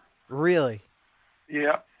magazine. Really?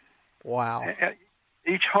 Yeah. Wow.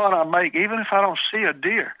 Each hunt I make, even if I don't see a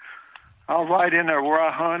deer, I'll write in there where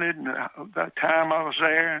I hunted and the time I was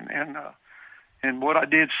there, and what I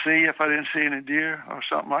did see, if I didn't see any deer or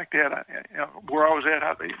something like that, where I was at,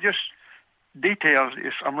 just details.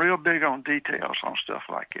 I'm real big on details on stuff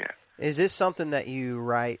like that. Is this something that you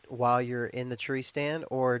write while you're in the tree stand,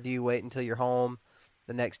 or do you wait until you're home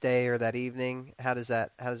the next day or that evening? How does that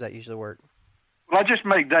usually work? Well, I just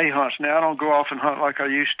make day hunts now. I don't go off and hunt like I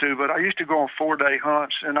used to, but I used to go on 4-day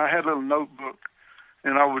hunts, and I had a little notebook,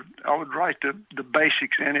 and I would write the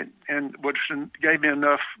basics in it, and which gave me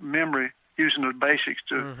enough memory using the basics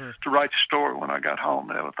to write the story when I got home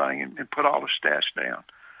and everything, and put all the stats down.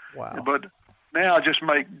 Wow. But now I just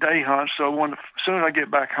make day hunts, so as soon as I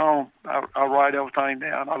get back home, I write everything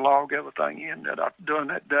down. I log everything in that I've done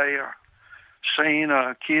that day, or seen,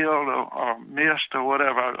 or killed, or missed, or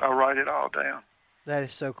whatever. I write it all down. That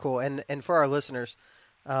is so cool. And for our listeners,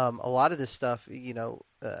 a lot of this stuff,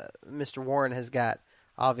 Mr. Warren has got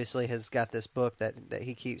this book that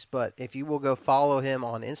he keeps. But if you will go follow him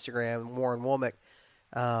on Instagram, Warren Womack,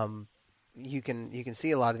 you can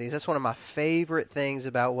see a lot of these. That's one of my favorite things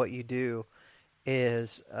about what you do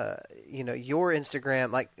is, your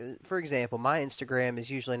Instagram. Like, for example, my Instagram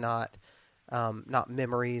is usually not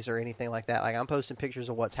memories or anything like that. Like, I'm posting pictures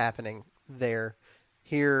of what's happening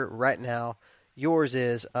here, right now. Yours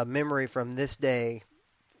is a memory from this day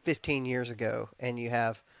 15 years ago, and you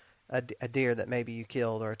have a deer that maybe you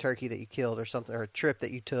killed, or a turkey that you killed, or something, or a trip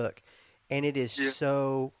that you took, and it is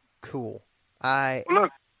so cool.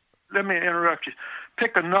 Look, let me interrupt you.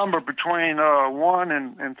 Pick a number between 1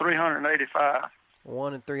 and 385.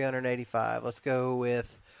 1 and 385. Let's go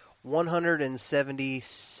with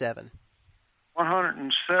 177.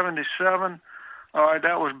 177. All right,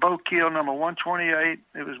 that was bow kill number 128.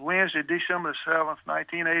 It was Wednesday, December 7th,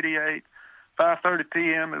 1988, 5:30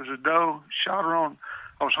 p.m. It was a doe. Shot her on.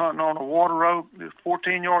 I was hunting on a water oak. It was a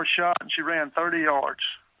 14-yard shot, and she ran 30 yards.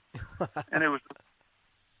 And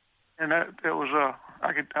I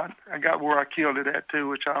got where I killed it at too,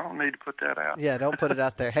 which I don't need to put that out. Yeah, don't put it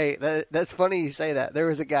out there. Hey, that's funny you say that. There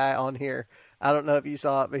was a guy on here. I don't know if you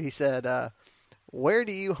saw it, but he said, "Where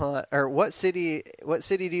do you hunt, or what city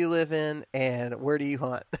do you live in, and where do you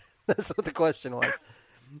hunt?" That's what the question was.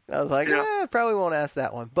 I was like, I probably won't ask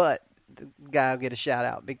that one. But guy will get a shout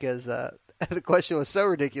out because the question was so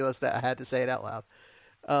ridiculous that I had to say it out loud.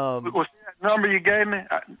 Was that number you gave me?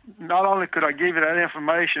 Not only could I give you that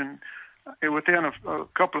information, within a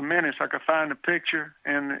couple of minutes I could find the picture,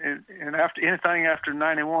 and after anything after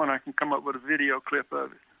 91, I can come up with a video clip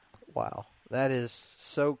of it. Wow, that is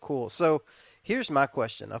so cool. So here's my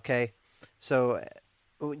question. Okay, so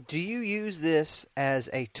do you use this as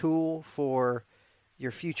a tool for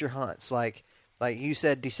your future hunts? Like you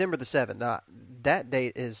said, December the 7th. That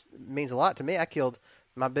date means a lot to me. I killed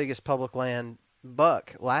my biggest public land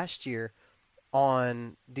buck last year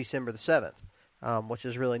on December the 7th, which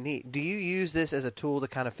is really neat. Do you use this as a tool to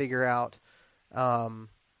kind of figure out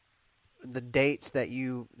the dates that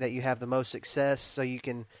you have the most success, so you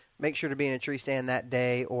can make sure to be in a tree stand that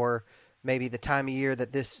day, or maybe the time of year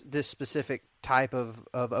that this specific type of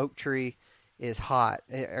oak tree is hot?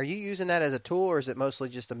 Are you using that as a tool, or is it mostly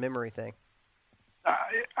just a memory thing?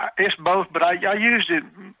 It's both, but I used it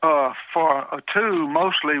for a tool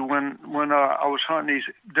mostly when I was hunting these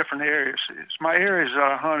different areas. My areas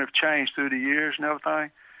I hunt have changed through the years and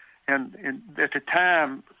everything, and at the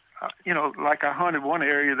time, like I hunted one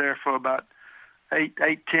area there for about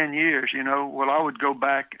 10 years, well, I would go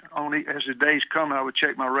back only as the days come, I would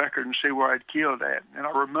check my record and see where I'd killed at. And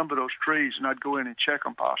I remember those trees, and I'd go in and check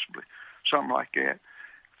them possibly, something like that,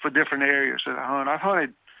 for different areas that I hunt. I've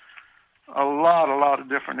hunted a lot of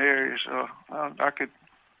different areas. I could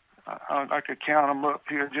count them up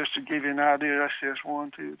here just to give you an idea. That's just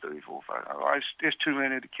 1, 2, 3, 4, 5. It's too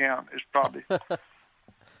many to count. It's probably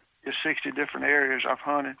it's 60 different areas I've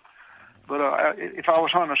hunted. But if I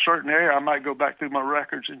was hunting a certain area, I might go back through my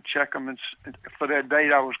records and check them, and for that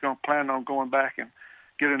date I was going to plan on going back and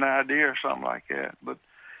get an idea or something like that. But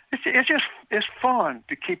it's fun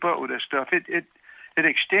to keep up with this stuff. It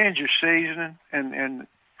extends your season, and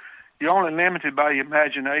you're only limited by your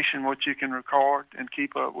imagination, what you can record and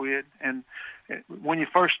keep up with. And when you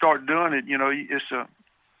first start doing it,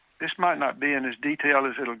 this might not be in as detailed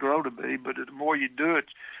as it'll grow to be, but the more you do it,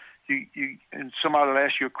 and somebody will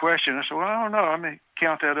ask you a question. I say, well, I don't know. I may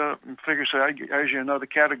count that up and figure, there's you another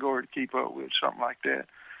category to keep up with, something like that.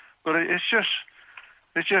 But it's just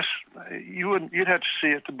you'd have to see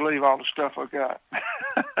it to believe all the stuff I got.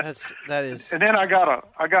 That is. And then I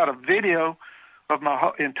got a video of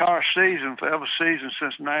my entire season, for every season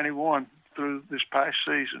since '91 through this past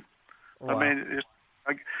season. Wow. I mean,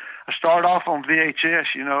 I started off on VHS,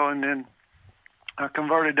 and then I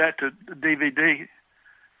converted that to DVD.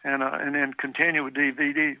 And then continue with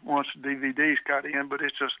DVD once the DVDs got in. But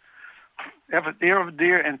it's just every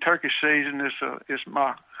deer and turkey season is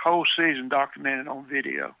my whole season documented on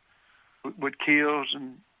video with kills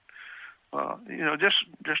and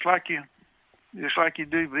just like you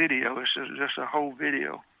do video. It's just a whole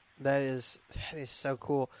video. That is so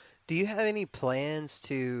cool. Do you have any plans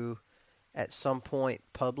to at some point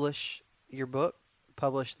publish your book,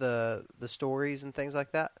 publish the stories and things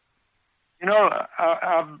like that?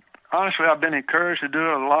 I've been encouraged to do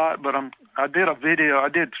it a lot, but I did a video. I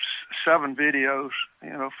did 7 videos,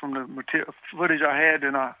 from the material footage I had,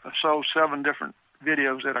 and I sold 7 different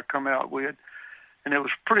videos that I come out with, and it was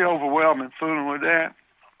pretty overwhelming fooling with that.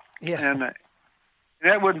 Yeah. And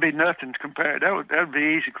that wouldn't be nothing compared. That would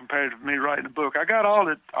be easy compared to me writing a book. I got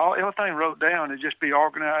everything wrote down. It'd just be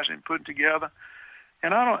organized and put together.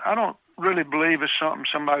 And I don't really believe it's something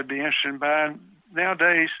somebody would be interested in buying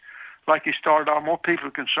nowadays. Like you started off, more people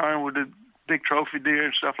are concerned with the big trophy deer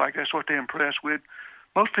and stuff like that. That's what they're impressed with.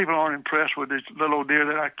 Most people aren't impressed with this little old deer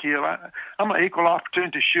that I kill. I'm an equal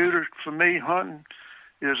opportunity shooter. For me, hunting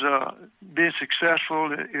is being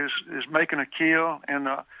successful, is making a kill. And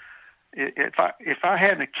if I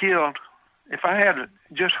hadn't killed, if I had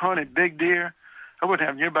just hunted big deer, I wouldn't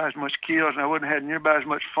have nearby as much kills, and I wouldn't have nearby as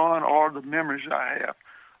much fun or the memories I have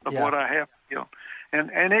of what I have killed.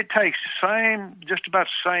 And it takes just about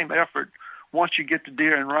the same effort once you get the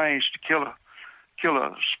deer in range to kill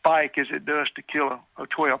a spike as it does to kill a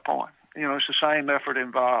 12-point. It's the same effort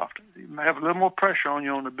involved. You may have a little more pressure on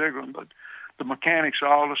you on the bigger one, but the mechanics are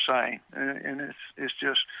all the same. And it's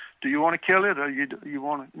just, do you want to kill it, or you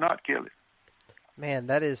want to not kill it? Man,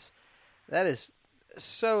 that is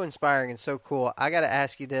so inspiring and so cool. I got to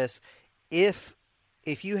ask you this: if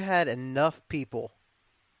you had enough people.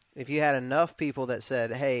 If you had enough people that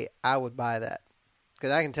said, hey, I would buy that.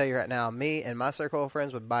 Because I can tell you right now, me and my circle of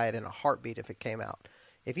friends would buy it in a heartbeat if it came out.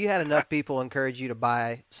 If you had enough people encourage you to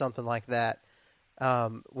buy something like that,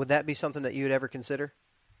 would that be something that you would ever consider?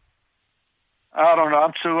 I don't know.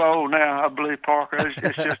 I'm too old now, I believe, Parker. It's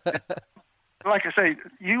just, like I say,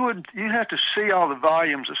 you have to see all the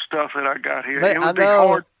volumes of stuff that I got here. It would be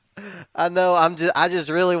hard. I know. I just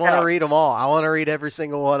really want to read them all. I want to read every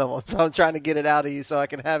single one of them. So I'm trying to get it out of you so I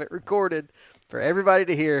can have it recorded for everybody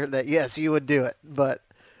to hear that yes, you would do it. But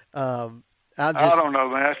I don't know,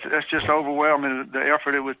 man. That's just overwhelming, the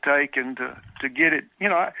effort it would take, and to get it.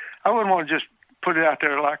 I wouldn't want to just put it out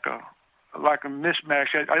there like a mismatch.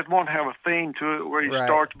 I just want to have a theme to it where you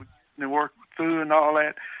start and work through and all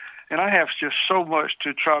that. And I have just so much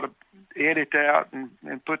to try to edit out and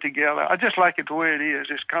put together. I just like it the way it is.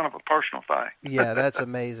 It's kind of a personal thing. Yeah, that's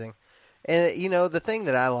amazing. And the thing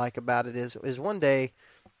that I like about it is one day,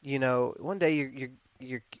 your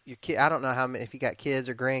kid. I don't know how many, if you got kids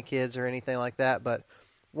or grandkids or anything like that, but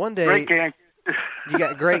one day you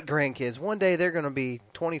got great grandkids. One day they're going to be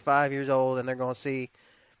 25 years old and they're going to see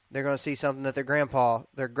something that their great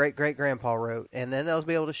great grandpa wrote, and then they'll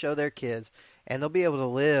be able to show their kids, and they'll be able to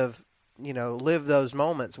live those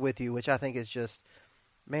moments with you, which I think is just,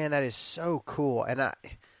 man, that is so cool. And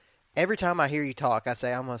every time I hear you talk, I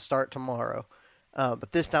say I'm going to start tomorrow,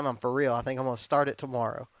 but this time I'm for real. I think I'm going to start it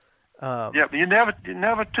tomorrow. But you're never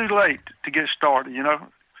too late to get started.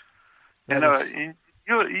 And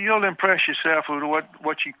you'll impress yourself with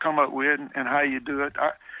what you come up with and how you do it.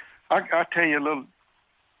 I tell you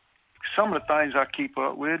some of the things I keep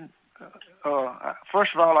up with.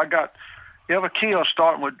 First of all, you have a kill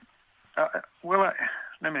starting with.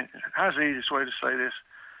 How's the easiest way to say this?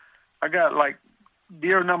 I got like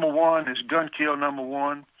deer number 1 is gun kill number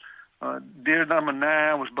 1. Deer number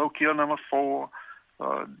 9 was bow kill number 4.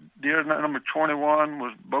 Deer number 21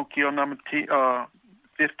 was bow kill number 15.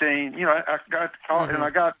 I got and I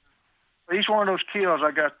got each one of those kills.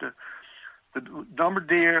 I got the number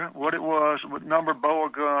deer, what it was, what number bow or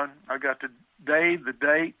gun. I got the day, the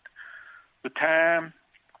date, the time,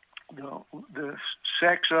 the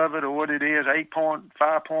sex of it or what it is, 8-point,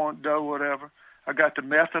 5-point doe, whatever. I got the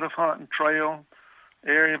method of hunting, trail,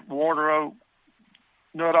 area, water oak,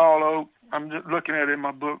 Nuttall oak. I'm just looking at it in my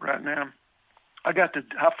book right now. I got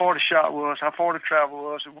how far the shot was, how far the travel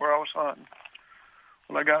was, and where I was hunting.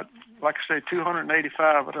 Well, I got, like I say,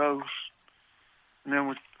 285 of those. And then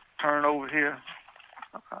we turn over here.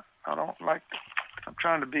 I'm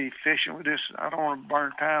trying to be efficient with this. I don't want to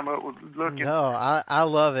burn time up with looking. No, I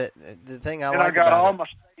love it. The thing I like about it. I got all my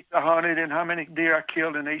states I hunted and how many deer I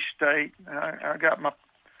killed in each state. I got my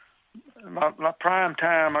prime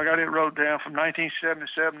time. I got it wrote down from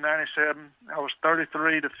 1977, 97. I was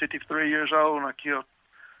 33 to 53 years old, and I killed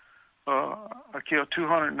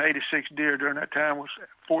 286 deer during that time. It was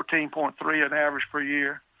 14.3 an average per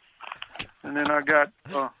year. And then I got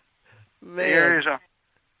the areas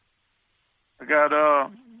I got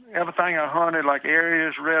everything I hunted, like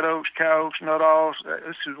areas, red oaks, cow oaks, Nuttalls.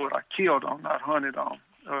 This is what I killed on, not hunted on.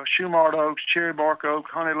 Shumard oaks, cherry bark oak,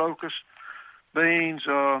 honey locust, beans,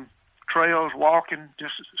 trails, walking,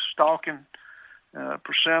 just stalking,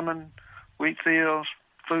 persimmon, wheat fields,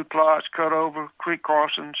 food plots, cut over, creek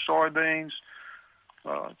crossings, soybeans.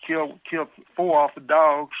 Killed 4 off the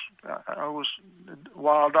dogs.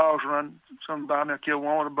 Wild dogs run some by me. I killed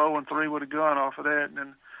 1 with a bow and 3 with a gun off of that, and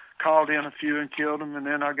then called in a few and killed them. And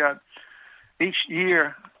then I got each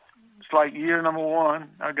year, it's like year number 1,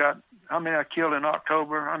 I got how many I killed in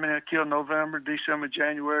October, how many I killed in November, December,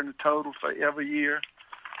 January, and the total for every year.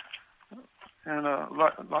 And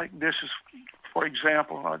like this is, for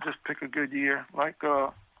example, I'll just pick a good year, like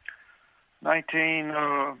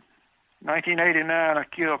 1989, I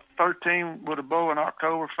killed 13 with a bow in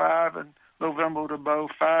October, 5 in November with a bow,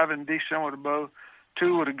 5 in December with a bow,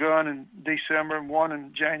 2 with a gun in December, and 1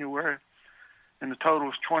 in January. And the total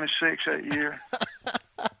was 26 that year.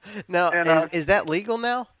 Now, is that legal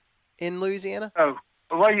now in Louisiana? Oh,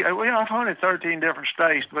 well, I've hunted 13 different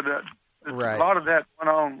states, but a lot of that went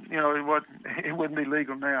on. It wouldn't be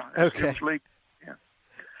legal now. Okay. It was legal. Yeah.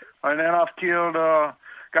 And then I've killed,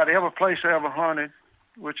 got every place I ever hunted,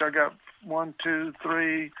 which I got 1, 2,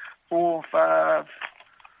 3, 4, 5,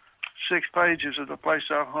 6 pages of the place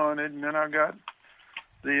I've hunted, and then I got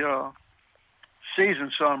the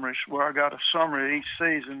season summaries where I got a summary of each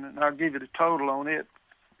season, and I'll give you the total on it.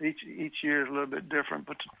 Each year is a little bit different,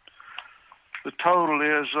 but the total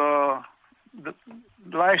is the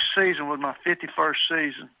last season was my 51st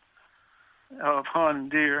season of hunting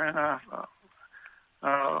deer, and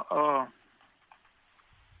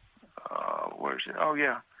where's it? Oh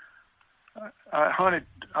yeah. I've hunted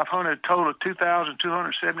a total of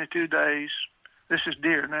 2,272 days. This is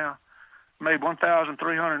deer now. Made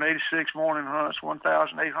 1,386 morning hunts,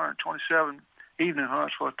 1,827 evening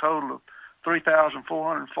hunts for a total of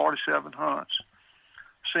 3,447 hunts.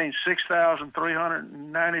 Seen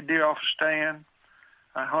 6,390 deer off a stand.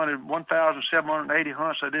 I hunted 1,780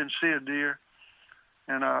 hunts. I didn't see a deer.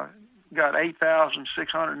 and got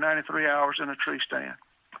 8,693 hours in a tree stand.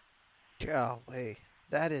 Golly,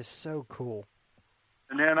 that is so cool.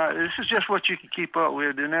 And then this is just what you can keep up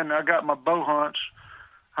with. And then I got my bow hunts,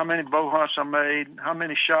 how many bow hunts I made, how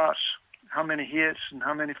many shots, how many hits, and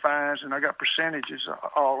how many finds, and I got percentages,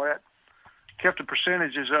 all that. Kept the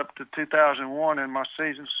percentages up to 2001, and my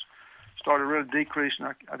seasons started really decreasing.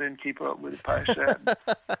 I didn't keep up with it past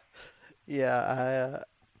that. Yeah,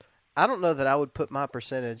 I don't know that I would put my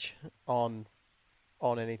percentage on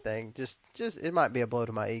anything. Just it might be a blow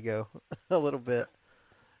to my ego a little bit.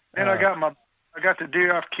 And I got the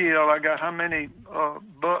deer I've killed. I got how many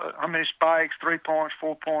spikes, 3 points,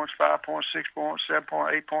 4 points, 5 points, 6 points, 7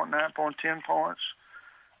 points, 8 points, 9 points, 10 points.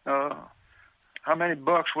 How many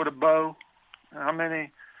bucks with a bow? How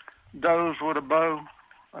many does with a bow?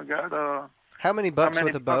 I got How many bucks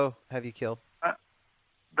with a bow have you killed?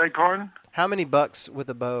 Beg pardon? How many bucks with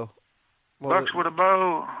a bow? Bucks with a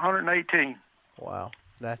bow, 118. Wow,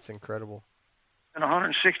 that's incredible. And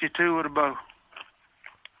 162 with a bow.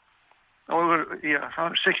 Oh, yeah,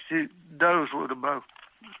 160 does with a bow.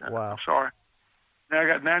 Wow. Sorry. Now I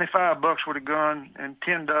got 95 bucks with a gun and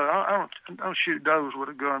 10 does. I don't shoot does with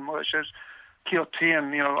a gun much. That's killed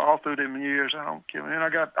 10, all through them years. I don't kill them. And I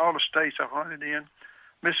got all the states I've hunted in: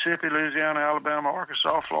 Mississippi, Louisiana, Alabama,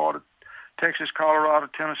 Arkansas, Florida, Texas, Colorado,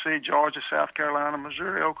 Tennessee, Georgia, South Carolina,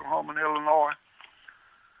 Missouri, Oklahoma, and Illinois.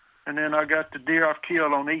 And then I got the deer I've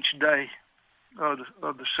killed on each day of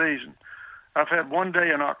the season. I've had one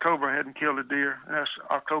day in October I hadn't killed a deer, and that's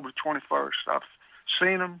October 21st. I've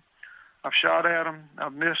seen them, I've shot at them,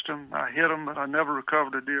 I've missed them, I hit them, but I never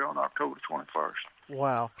recovered a deer on October 21st.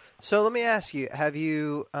 Wow. So let me ask you, have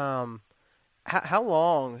you, how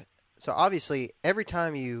long, so obviously every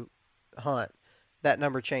time you hunt, that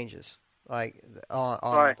number changes. Like on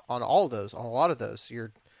right. on all of those, on a lot of those,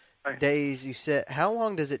 your right. days you sit. How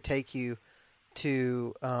long does it take you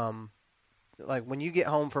to, like when you get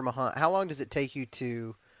home from a hunt? How long does it take you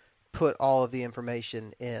to put all of the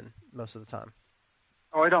information in most of the time?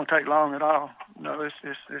 Oh, it don't take long at all. No, it's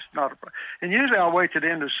not a problem. And usually I'll wait to the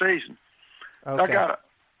end of the season. Okay.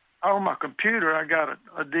 On my computer, I got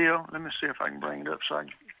a deal. Let me see if I can bring it up so I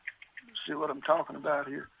can see what I'm talking about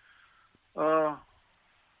here.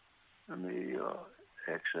 Let me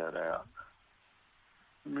X that out.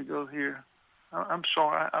 Let me go here. I'm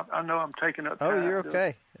sorry. I know I'm taking up time. Oh, you're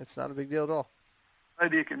okay. It's not a big deal at all.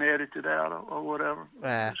 Maybe you can edit it out or whatever.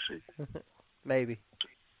 Let's see. Maybe.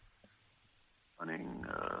 Hunting.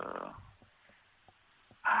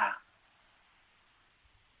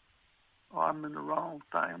 Oh, I'm in the wrong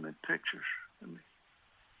thing. I'm in pictures.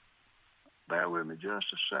 Bear with me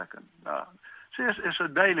just a second. See, it's a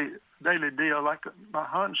daily deal. Like my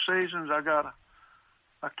hunting seasons,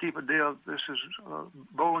 I keep a deal. This is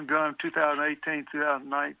bow and gun 2018,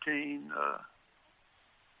 2019.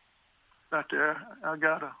 Right there, I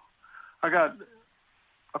got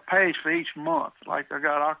a page for each month. Like I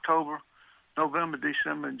got October, November,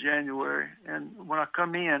 December, and January. And when I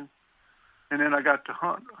come in, and then I got the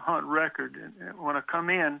hunt record. And when I come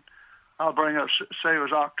in, I'll bring up, say it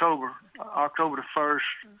was October the 1st.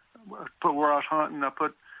 Put where I was hunting. I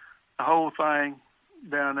put the whole thing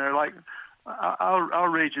down there. Like I'll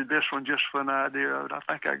read you this one just for an idea of it. I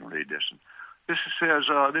think I can read this one. This says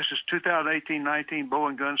this is 2018-19 bow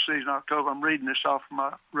and gun season, October. I'm reading this off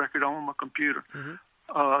my record on my computer.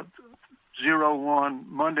 Mm-hmm. 01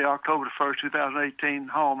 Monday, October the 1st, 2018.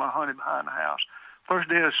 Home. I hunted behind the house. First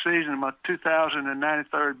day of the season, my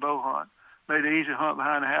 2093rd bow hunt. Made an easy hunt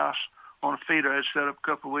behind the house on a feeder I had set up a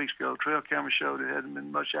couple of weeks ago. Trail camera showed it hadn't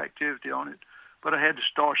been much activity on it, but I had to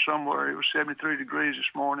start somewhere. It was 73 degrees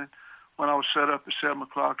this morning when I was set up at 7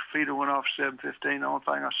 o'clock. The feeder went off at 7:15. The only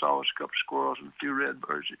thing I saw was a couple of squirrels and a few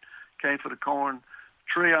redbirds that came for the corn.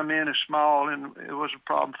 The tree I'm in is small, and it was a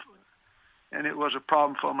problem. And it was a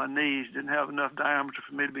problem for my knees. Didn't have enough diameter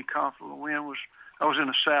for me to be comfortable. I was in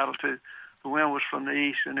a saddle too. The wind was from the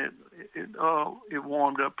east, and it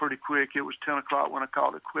warmed up pretty quick. It was 10 o'clock when I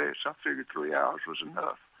called it quits. I figured 3 hours was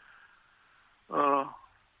enough.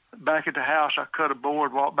 Back at the house, I cut a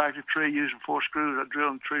board, walked back to the tree using 4 screws. I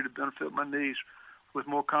drilled in the tree to benefit my knees with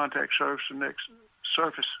more contact surface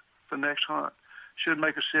for next hunt. Should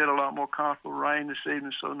make us sit a lot more comfortable. Rain this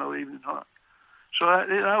evening, so no evening hunt. So that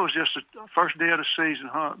was just the first day of the season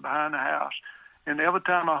hunt behind the house. And every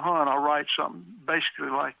time I hunt, I write something basically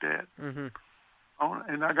like that. Mm-hmm.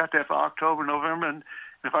 And I got that for October, November. And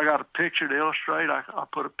if I got a picture to illustrate, I'll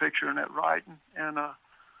put a picture in that writing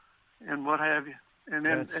and what have you. And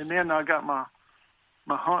then I got my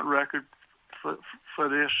hunt record for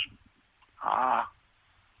this.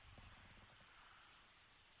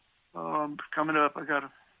 coming up. I got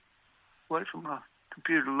to wait for my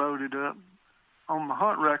computer loaded up. On my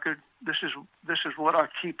hunt record, this is what I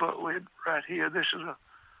keep up with right here. This is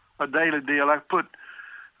a daily deal. I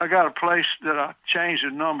got a place that I change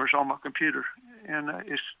the numbers on my computer, and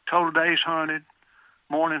it's total days hunted,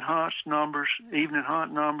 morning hunts numbers, evening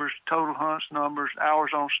hunt numbers, total hunts numbers,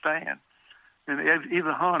 hours on stand. And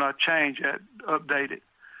even hunt, I change that, update it.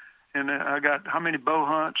 And I got how many bow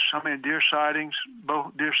hunts, how many deer sightings,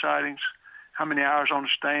 how many hours on the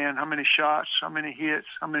stand, how many shots, how many hits,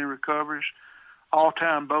 how many recoveries,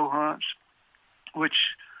 all-time bow hunts, which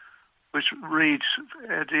reads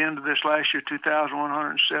at the end of this last year,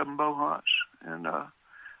 2,107 bow hunts. And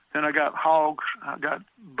then I got hogs. I got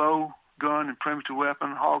bow, gun, and primitive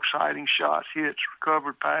weapon, hog sightings, shots, hits,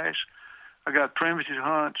 recovered, pass. I got primitive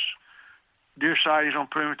hunts, deer sightings on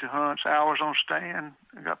primitive hunts, hours on stand.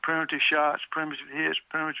 I got primitive shots, primitive hits,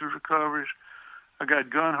 primitive recoveries. I got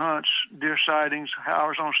gun hunts, deer sightings,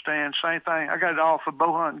 hours on stand, same thing. I got it all for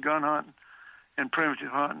bow hunting, gun hunting, and primitive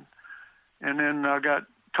hunting. And then I got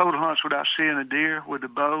total hunts without seeing a deer with the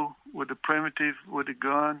bow, with the primitive, with the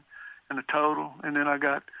gun, and the total. And then I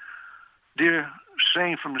got deer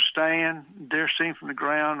seen from the stand, deer seen from the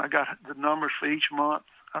ground. I got the numbers for each month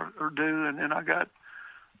I do, and then I got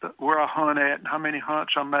where I hunt at, and how many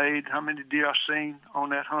hunts I made, how many deer I seen on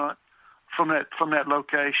that hunt from that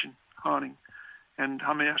location hunting, and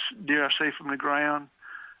how many deer I see from the ground.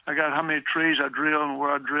 I got how many trees I drilled and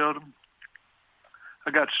where I drilled them. I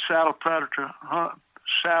got saddle predator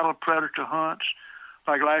hunts.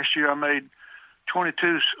 Like last year, I made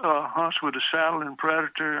 22 hunts with a saddle and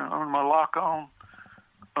predator on my lock-on.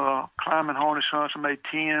 Climbing harness hunts, I made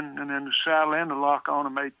 10, and then the saddle and the lock-on, I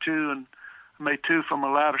made 2, and I made 2 from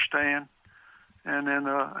a ladder stand. And then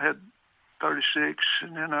I had 36,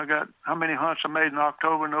 and then I got how many hunts I made in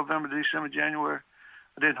October, November, December, January.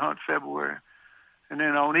 I didn't hunt February. And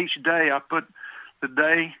then on each day, I put the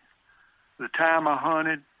day, the time I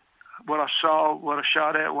hunted, what I saw, what I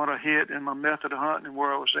shot at, what I hit, and my method of hunting and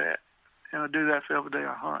where I was at. And I do that for every day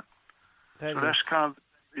I hunt. That's kind of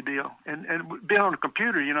the deal. And being on the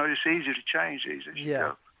computer, it's easy to change these.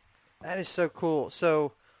 Yeah, that is so cool.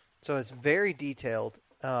 So it's very detailed.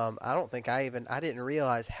 I don't think I didn't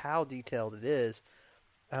realize how detailed it is.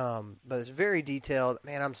 But it's very detailed.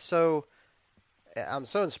 Man, I'm so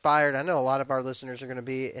inspired. I know a lot of our listeners are going to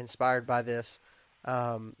be inspired by this.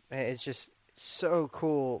 It's just so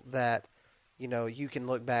cool that, you can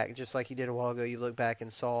look back just like you did a while ago. You look back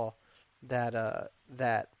and saw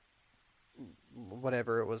that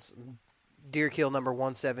whatever it was, deer kill number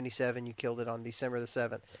 177. You killed it on December the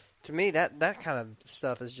 7th. To me, that kind of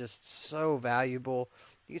stuff is just so valuable.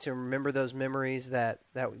 You get to remember those memories that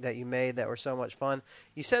you made that were so much fun.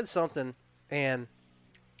 You said something, and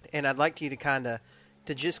I'd like you to kind of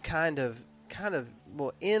end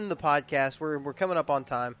the podcast. We're coming up on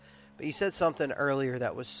time, but you said something earlier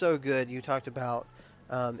that was so good. You talked about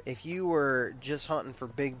if you were just hunting for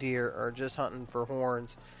big deer or just hunting for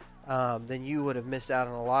horns, then you would have missed out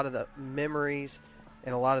on a lot of the memories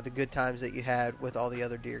and a lot of the good times that you had with all the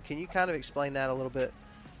other deer. Can you kind of explain that a little bit,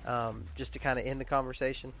 just to kind of end the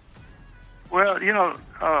conversation? Well,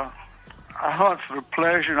 I hunt for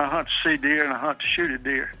pleasure, and I hunt to see deer, and I hunt to shoot a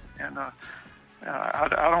deer. And I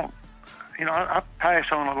don't, I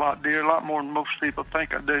pass on a lot of deer, a lot more than most people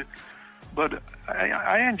think I do. But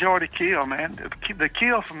I enjoy the kill, man. The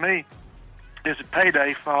kill for me is a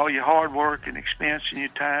payday for all your hard work and expense and your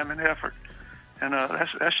time and effort. And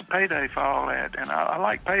that's a payday for all that. And I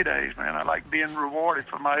like paydays, man. I like being rewarded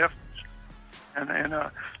for my efforts. And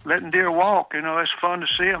letting deer walk, it's fun to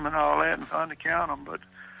see them and all that, and fun to count them. But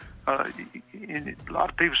a lot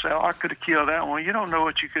of people say, "Oh, I could have killed that one." You don't know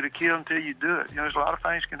what you could have killed until you do it. There's a lot of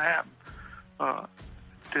things can happen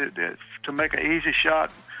to make an easy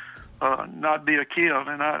shot not be a kill.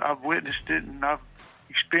 And I've witnessed it, and I've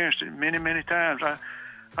experienced it many, many times.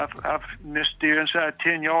 I've missed deer inside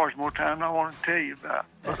 10 yards more times than I want to tell you about.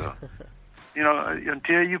 But,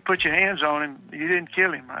 until you put your hands on him, you didn't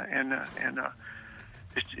kill him. And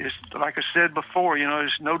it's like I said before,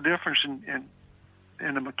 there's no difference in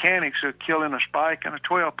the mechanics of killing a spike and a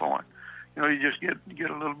 12-point. You just get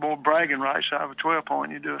a little more bragging rights out of a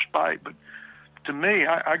 12-point and you do a spike. But to me,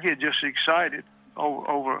 I get just excited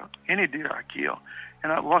over any deer I kill.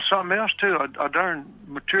 And something else, too, a darn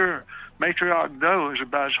mature matriarch doe is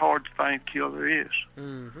about as hard a thing to kill there is.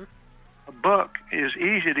 Mm-hmm. A buck is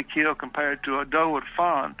easy to kill compared to a doe with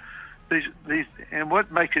fawn. And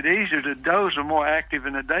what makes it easier, the does are more active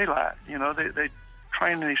in the daylight. They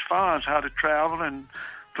train these fawns how to travel and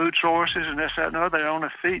food sources and this, that, and the other. They're on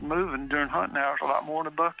their feet moving during hunting hours a lot more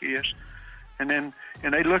than a buck is. and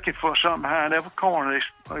they looking for something behind every corner.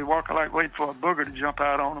 They walk like waiting for a booger to jump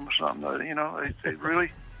out on them or something. You know, they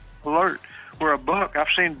really alert. Where a buck, I've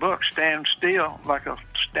seen bucks stand still like a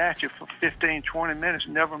statue for 15, 20 minutes,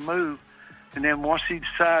 never move, and then once he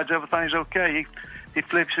decides everything's okay, he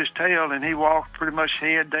flips his tail and he walks pretty much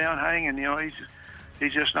head down, hanging. You know,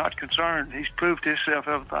 he's just not concerned. He's proved to himself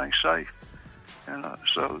everything's safe, and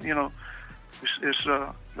so you know, it's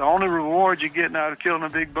the only reward you're getting out of killing a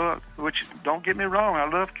big buck. Which, don't get me wrong, I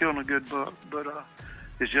love killing a good buck, but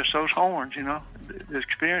it's just those horns. You know, the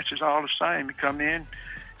experience is all the same. You come in,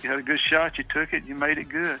 you had a good shot, you took it, you made it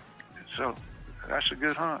good. So that's a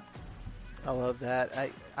good hunt. I love that.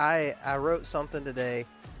 I wrote something today.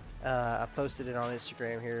 I posted it on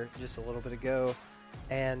Instagram here just a little bit ago,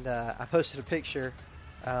 and I posted a picture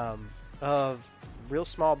of a real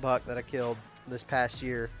small buck that I killed this past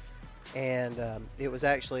year, and it was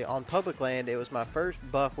actually on public land. It was my first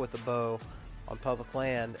buck with a bow on public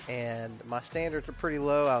land, and my standards are pretty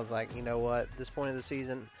low. I was like, you know what, at this point of the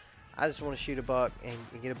season, I just want to shoot a buck and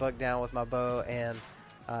get a buck down with my bow, and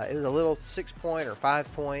it was a little 6-point or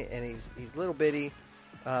 5-point, and he's little bitty.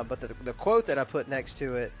 But the quote that I put next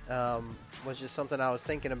to it was just something I was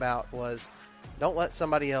thinking about was, don't let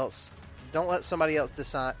somebody else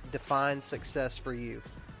define success for you,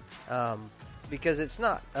 because it's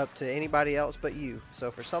not up to anybody else but you. So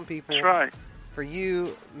for some people, that's right. For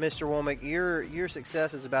you, Mr. Womack, your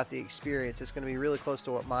success is about the experience. It's going to be really close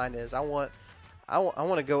to what mine is. I want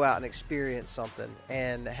to go out and experience something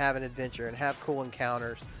and have an adventure and have cool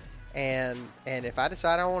encounters. And if I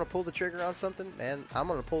decide I want to pull the trigger on something, man, I'm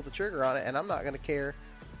going to pull the trigger on it, and I'm not going to care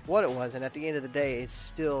what it was. And at the end of the day, it's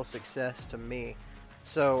still success to me.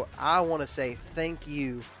 So I want to say thank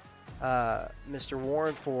you, Mr.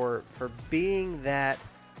 Warren, for being that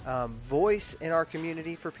voice in our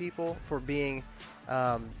community for people, for being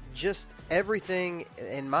just everything,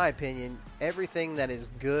 in my opinion, everything that is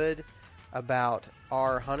good about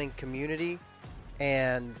our hunting community.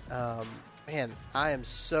 And man, I am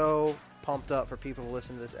so pumped up for people to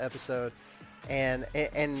listen to this episode, and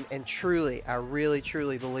truly, I really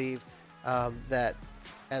truly believe that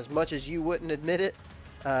as much as you wouldn't admit it,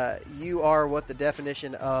 you are what the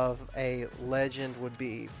definition of a legend would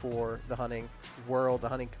be for the hunting world, the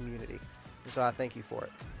hunting community. And so I thank you for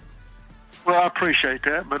it. Well, I appreciate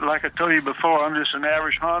that, but like I told you before, I'm just an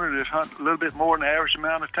average hunter that's hunting a little bit more than the average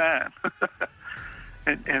amount of time,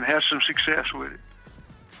 and has some success with it.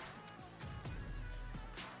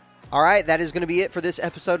 All right, that is going to be it for this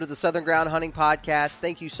episode of the Southern Ground Hunting Podcast.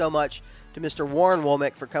 Thank you so much to Mr. Warren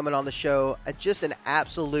Womack for coming on the show. Just an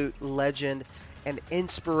absolute legend and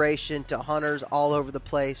inspiration to hunters all over the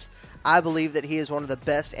place. I believe that he is one of the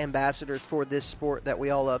best ambassadors for this sport that we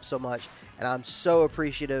all love so much, and I'm so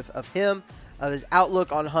appreciative of him, of his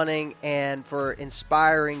outlook on hunting, and for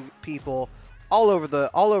inspiring people all over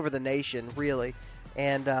the nation, really.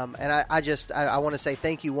 And I want to say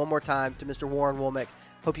thank you one more time to Mr. Warren Womack.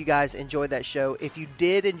 Hope you guys enjoyed that show. If you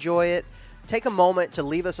did enjoy it, take a moment to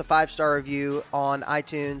leave us a 5-star review on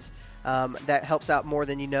iTunes. That helps out more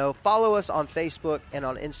than you know. Follow us on Facebook and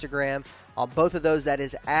on Instagram. On both of those, that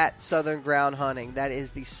is at Southern Ground Hunting. That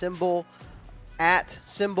is the symbol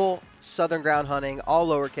Southern Ground Hunting, all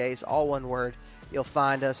lowercase, all one word. You'll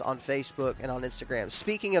find us on Facebook and on Instagram.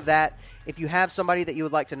 Speaking of that, if you have somebody that you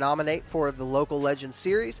would like to nominate for the Local Legends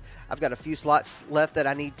series, I've got a few slots left that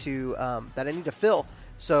I need to fill.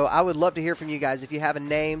 So I would love to hear from you guys. If you have a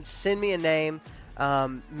name, send me a name.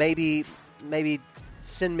 Maybe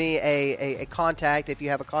send me a contact. If you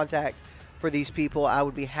have a contact for these people, I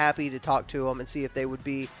would be happy to talk to them and see if they would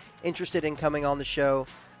be interested in coming on the show.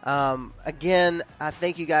 Again, I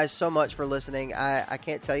thank you guys so much for listening. I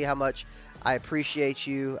can't tell you how much I appreciate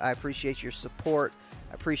you. I appreciate your support.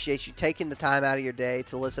 I appreciate you taking the time out of your day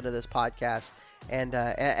to listen to this podcast. And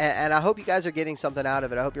I hope you guys are getting something out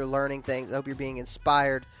of it. I hope you're learning things. I hope you're being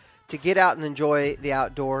inspired to get out and enjoy the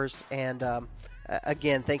outdoors. And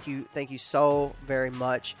again, thank you so very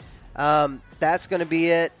much. That's going to be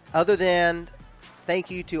it. Other than thank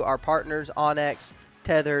you to our partners, Onyx,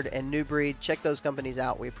 Tethered, and New Breed. Check those companies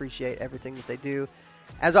out. We appreciate everything that they do.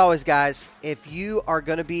 As always, guys, if you are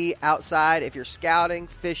going to be outside, if you're scouting,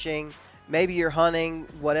 fishing, maybe you're hunting,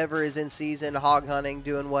 whatever is in season, hog hunting,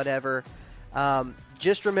 doing whatever,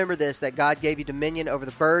 just remember this, that God gave you dominion over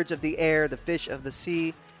the birds of the air, the fish of the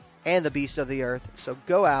sea, and the beasts of the earth. So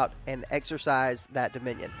go out and exercise that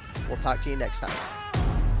dominion. We'll talk to you next time.